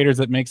YouTube creators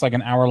that makes like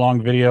an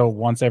hour-long video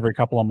once every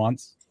couple of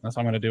months. That's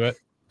how I'm going to do it.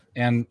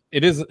 And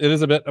it is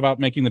a bit about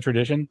making the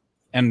tradition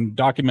and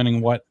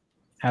documenting what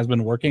has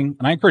been working.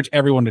 And I encourage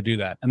everyone to do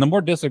that. And the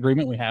more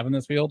disagreement we have in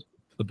this field,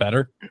 the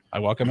better. I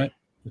welcome it.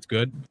 It's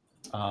good.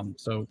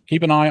 So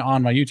keep an eye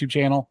on my YouTube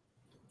channel,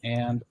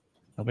 and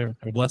hope you have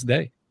a blessed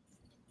day.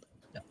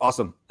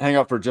 Awesome. Hang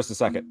up for just a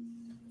second.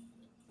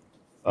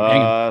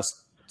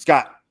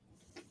 Scott.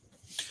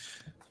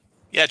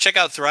 Yeah, check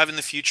out Thrive in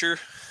the Future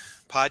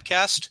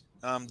podcast.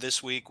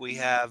 This week we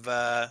have,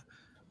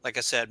 like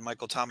I said,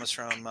 Michael Thomas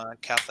from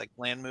Catholic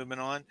Land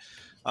Movement on.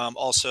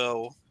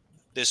 Also,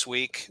 this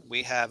week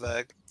we have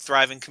a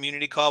Thriving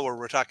Community Call where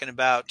we're talking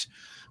about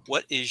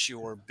what is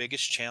your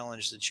biggest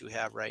challenge that you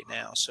have right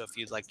now. So if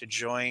you'd like to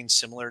join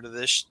similar to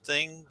this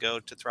thing, go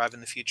to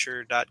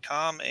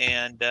thriveinthefuture.com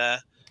and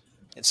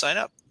sign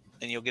up,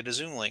 and you'll get a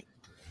Zoom link.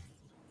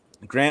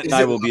 Grant and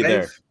I will be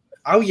there.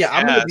 Oh yeah,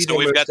 I'm gonna be so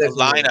there. We've got the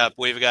lineup.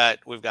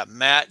 We've got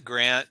Matt,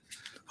 Grant,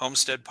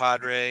 Homestead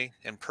Padre,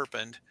 and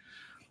Perpend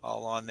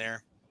all on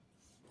there.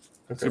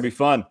 It's gonna be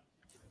fun.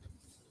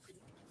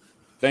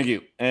 Thank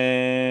you.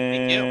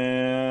 And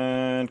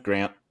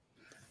Grant.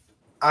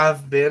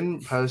 I've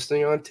been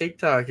posting on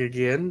TikTok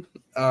again.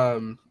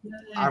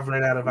 I've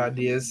run out of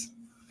ideas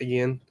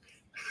again.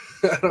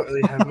 I don't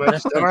really have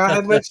much. I don't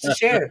have much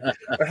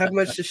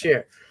to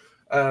share.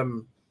 But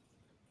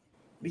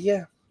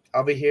yeah,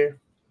 I'll be here,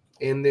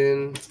 and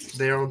then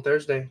there on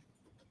Thursday.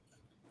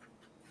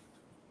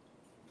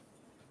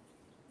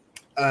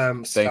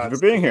 Thank you for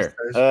being here.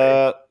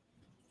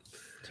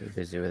 Too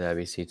busy with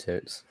ABC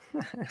totes.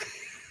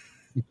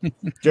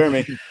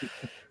 Jeremy.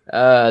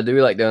 Do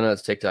we like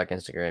donuts? TikTok,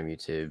 Instagram,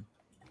 YouTube.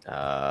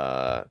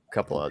 A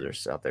couple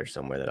others out there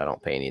somewhere that I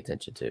don't pay any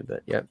attention to,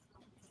 but yep.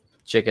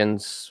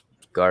 Chickens,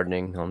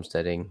 gardening,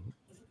 homesteading,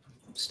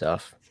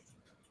 stuff.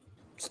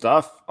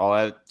 I'll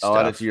add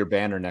it to your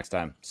banner next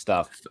time.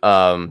 Stuff.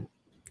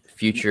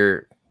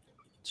 Future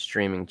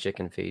streaming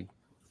chicken feed.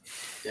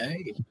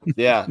 Yay.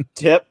 Yeah.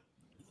 Tip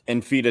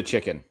and feed a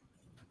chicken.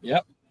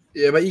 Yep.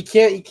 Yeah, but you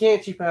can't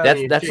cheap out.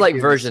 That's like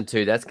version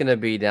 2. That's gonna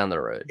be down the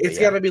road. It's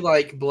gotta be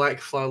like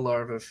black fly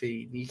larva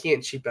feed. You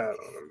can't cheap out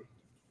on them.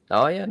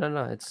 Oh yeah,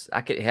 no.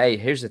 Hey,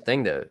 here's the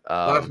thing though.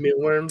 Live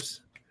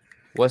mealworms.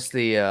 What's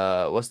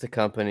the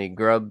company?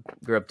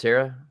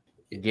 Grubterra?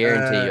 I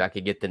guarantee you I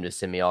could get them to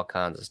send me all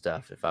kinds of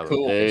stuff if I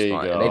Cool. would. There you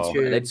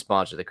go. They'd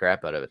sponsor the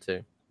crap out of it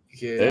too.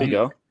 Yeah. There you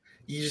go.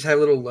 You just have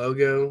a little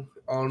logo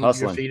on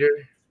Hustling. your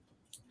feeder.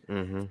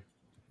 Mm-hmm.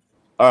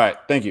 All right.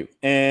 Thank you.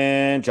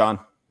 And John.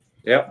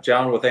 Yep,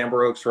 John with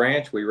Amber Oaks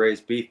Ranch. We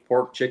raise beef,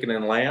 pork, chicken,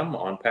 and lamb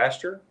on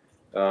pasture.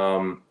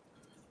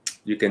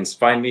 You can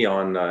find me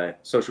on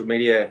social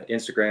media,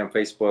 Instagram,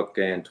 Facebook,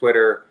 and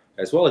Twitter,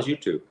 as well as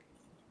YouTube.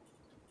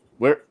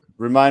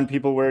 Remind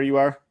people where you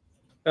are.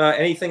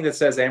 Anything that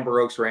says Amber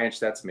Oaks Ranch,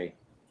 that's me.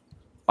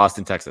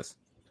 Austin, Texas.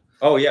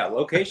 Oh, yeah.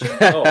 Location?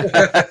 Oh,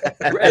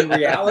 in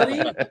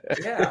reality?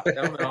 Yeah.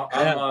 I'm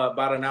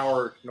about an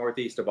hour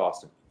northeast of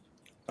Boston.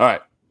 All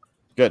right.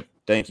 Good.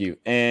 Thank you.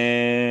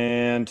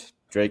 And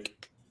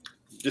Drake.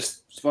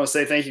 Just want to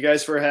say thank you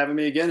guys for having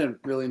me again. A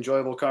really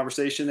enjoyable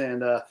conversation,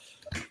 and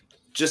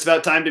just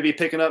about time to be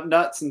picking up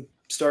nuts and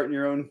starting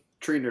your own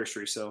tree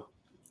nursery. So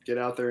get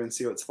out there and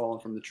see what's falling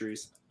from the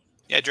trees.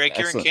 Yeah, Drake,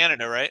 Excellent. You're in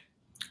Canada, right?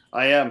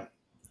 I am.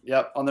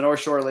 Yep, on the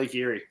North Shore of Lake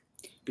Erie,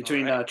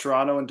 between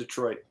Toronto and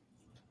Detroit.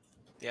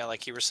 Yeah,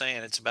 like you were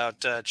saying, it's about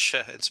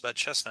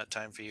chestnut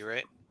time for you,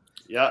 right?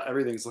 Yeah,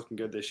 everything's looking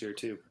good this year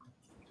too.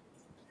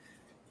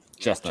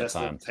 Chestnut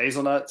time.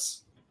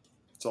 Hazelnuts.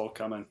 It's all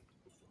coming.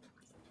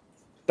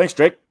 Thanks,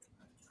 Drake.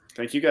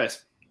 Thank you,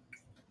 guys.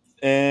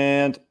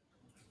 And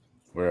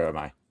where am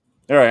I?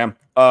 There I am.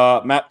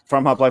 Matt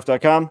from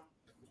hoplife.com.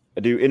 I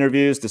do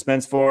interviews,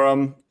 dispense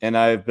forum, and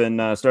I've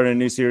been starting a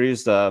new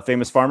series,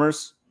 Famous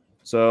Farmers.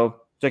 So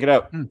check it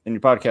out in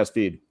your podcast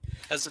feed.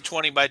 How's the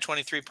 20 by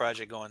 23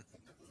 project going?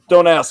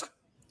 Don't ask.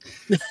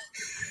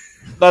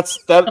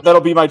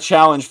 That'll be my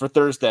challenge for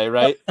Thursday,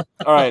 right?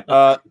 All right.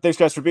 Thanks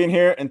guys for being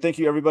here, and thank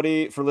you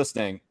everybody for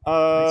listening.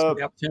 Thanks for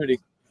the opportunity.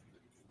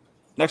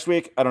 Next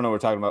week, I don't know what we're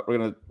talking about.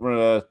 We're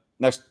gonna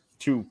next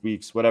 2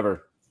 weeks,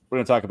 whatever. We're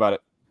gonna talk about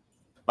it.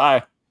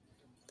 Bye.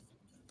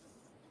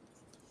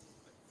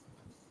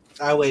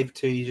 I waved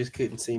too. You just couldn't see me.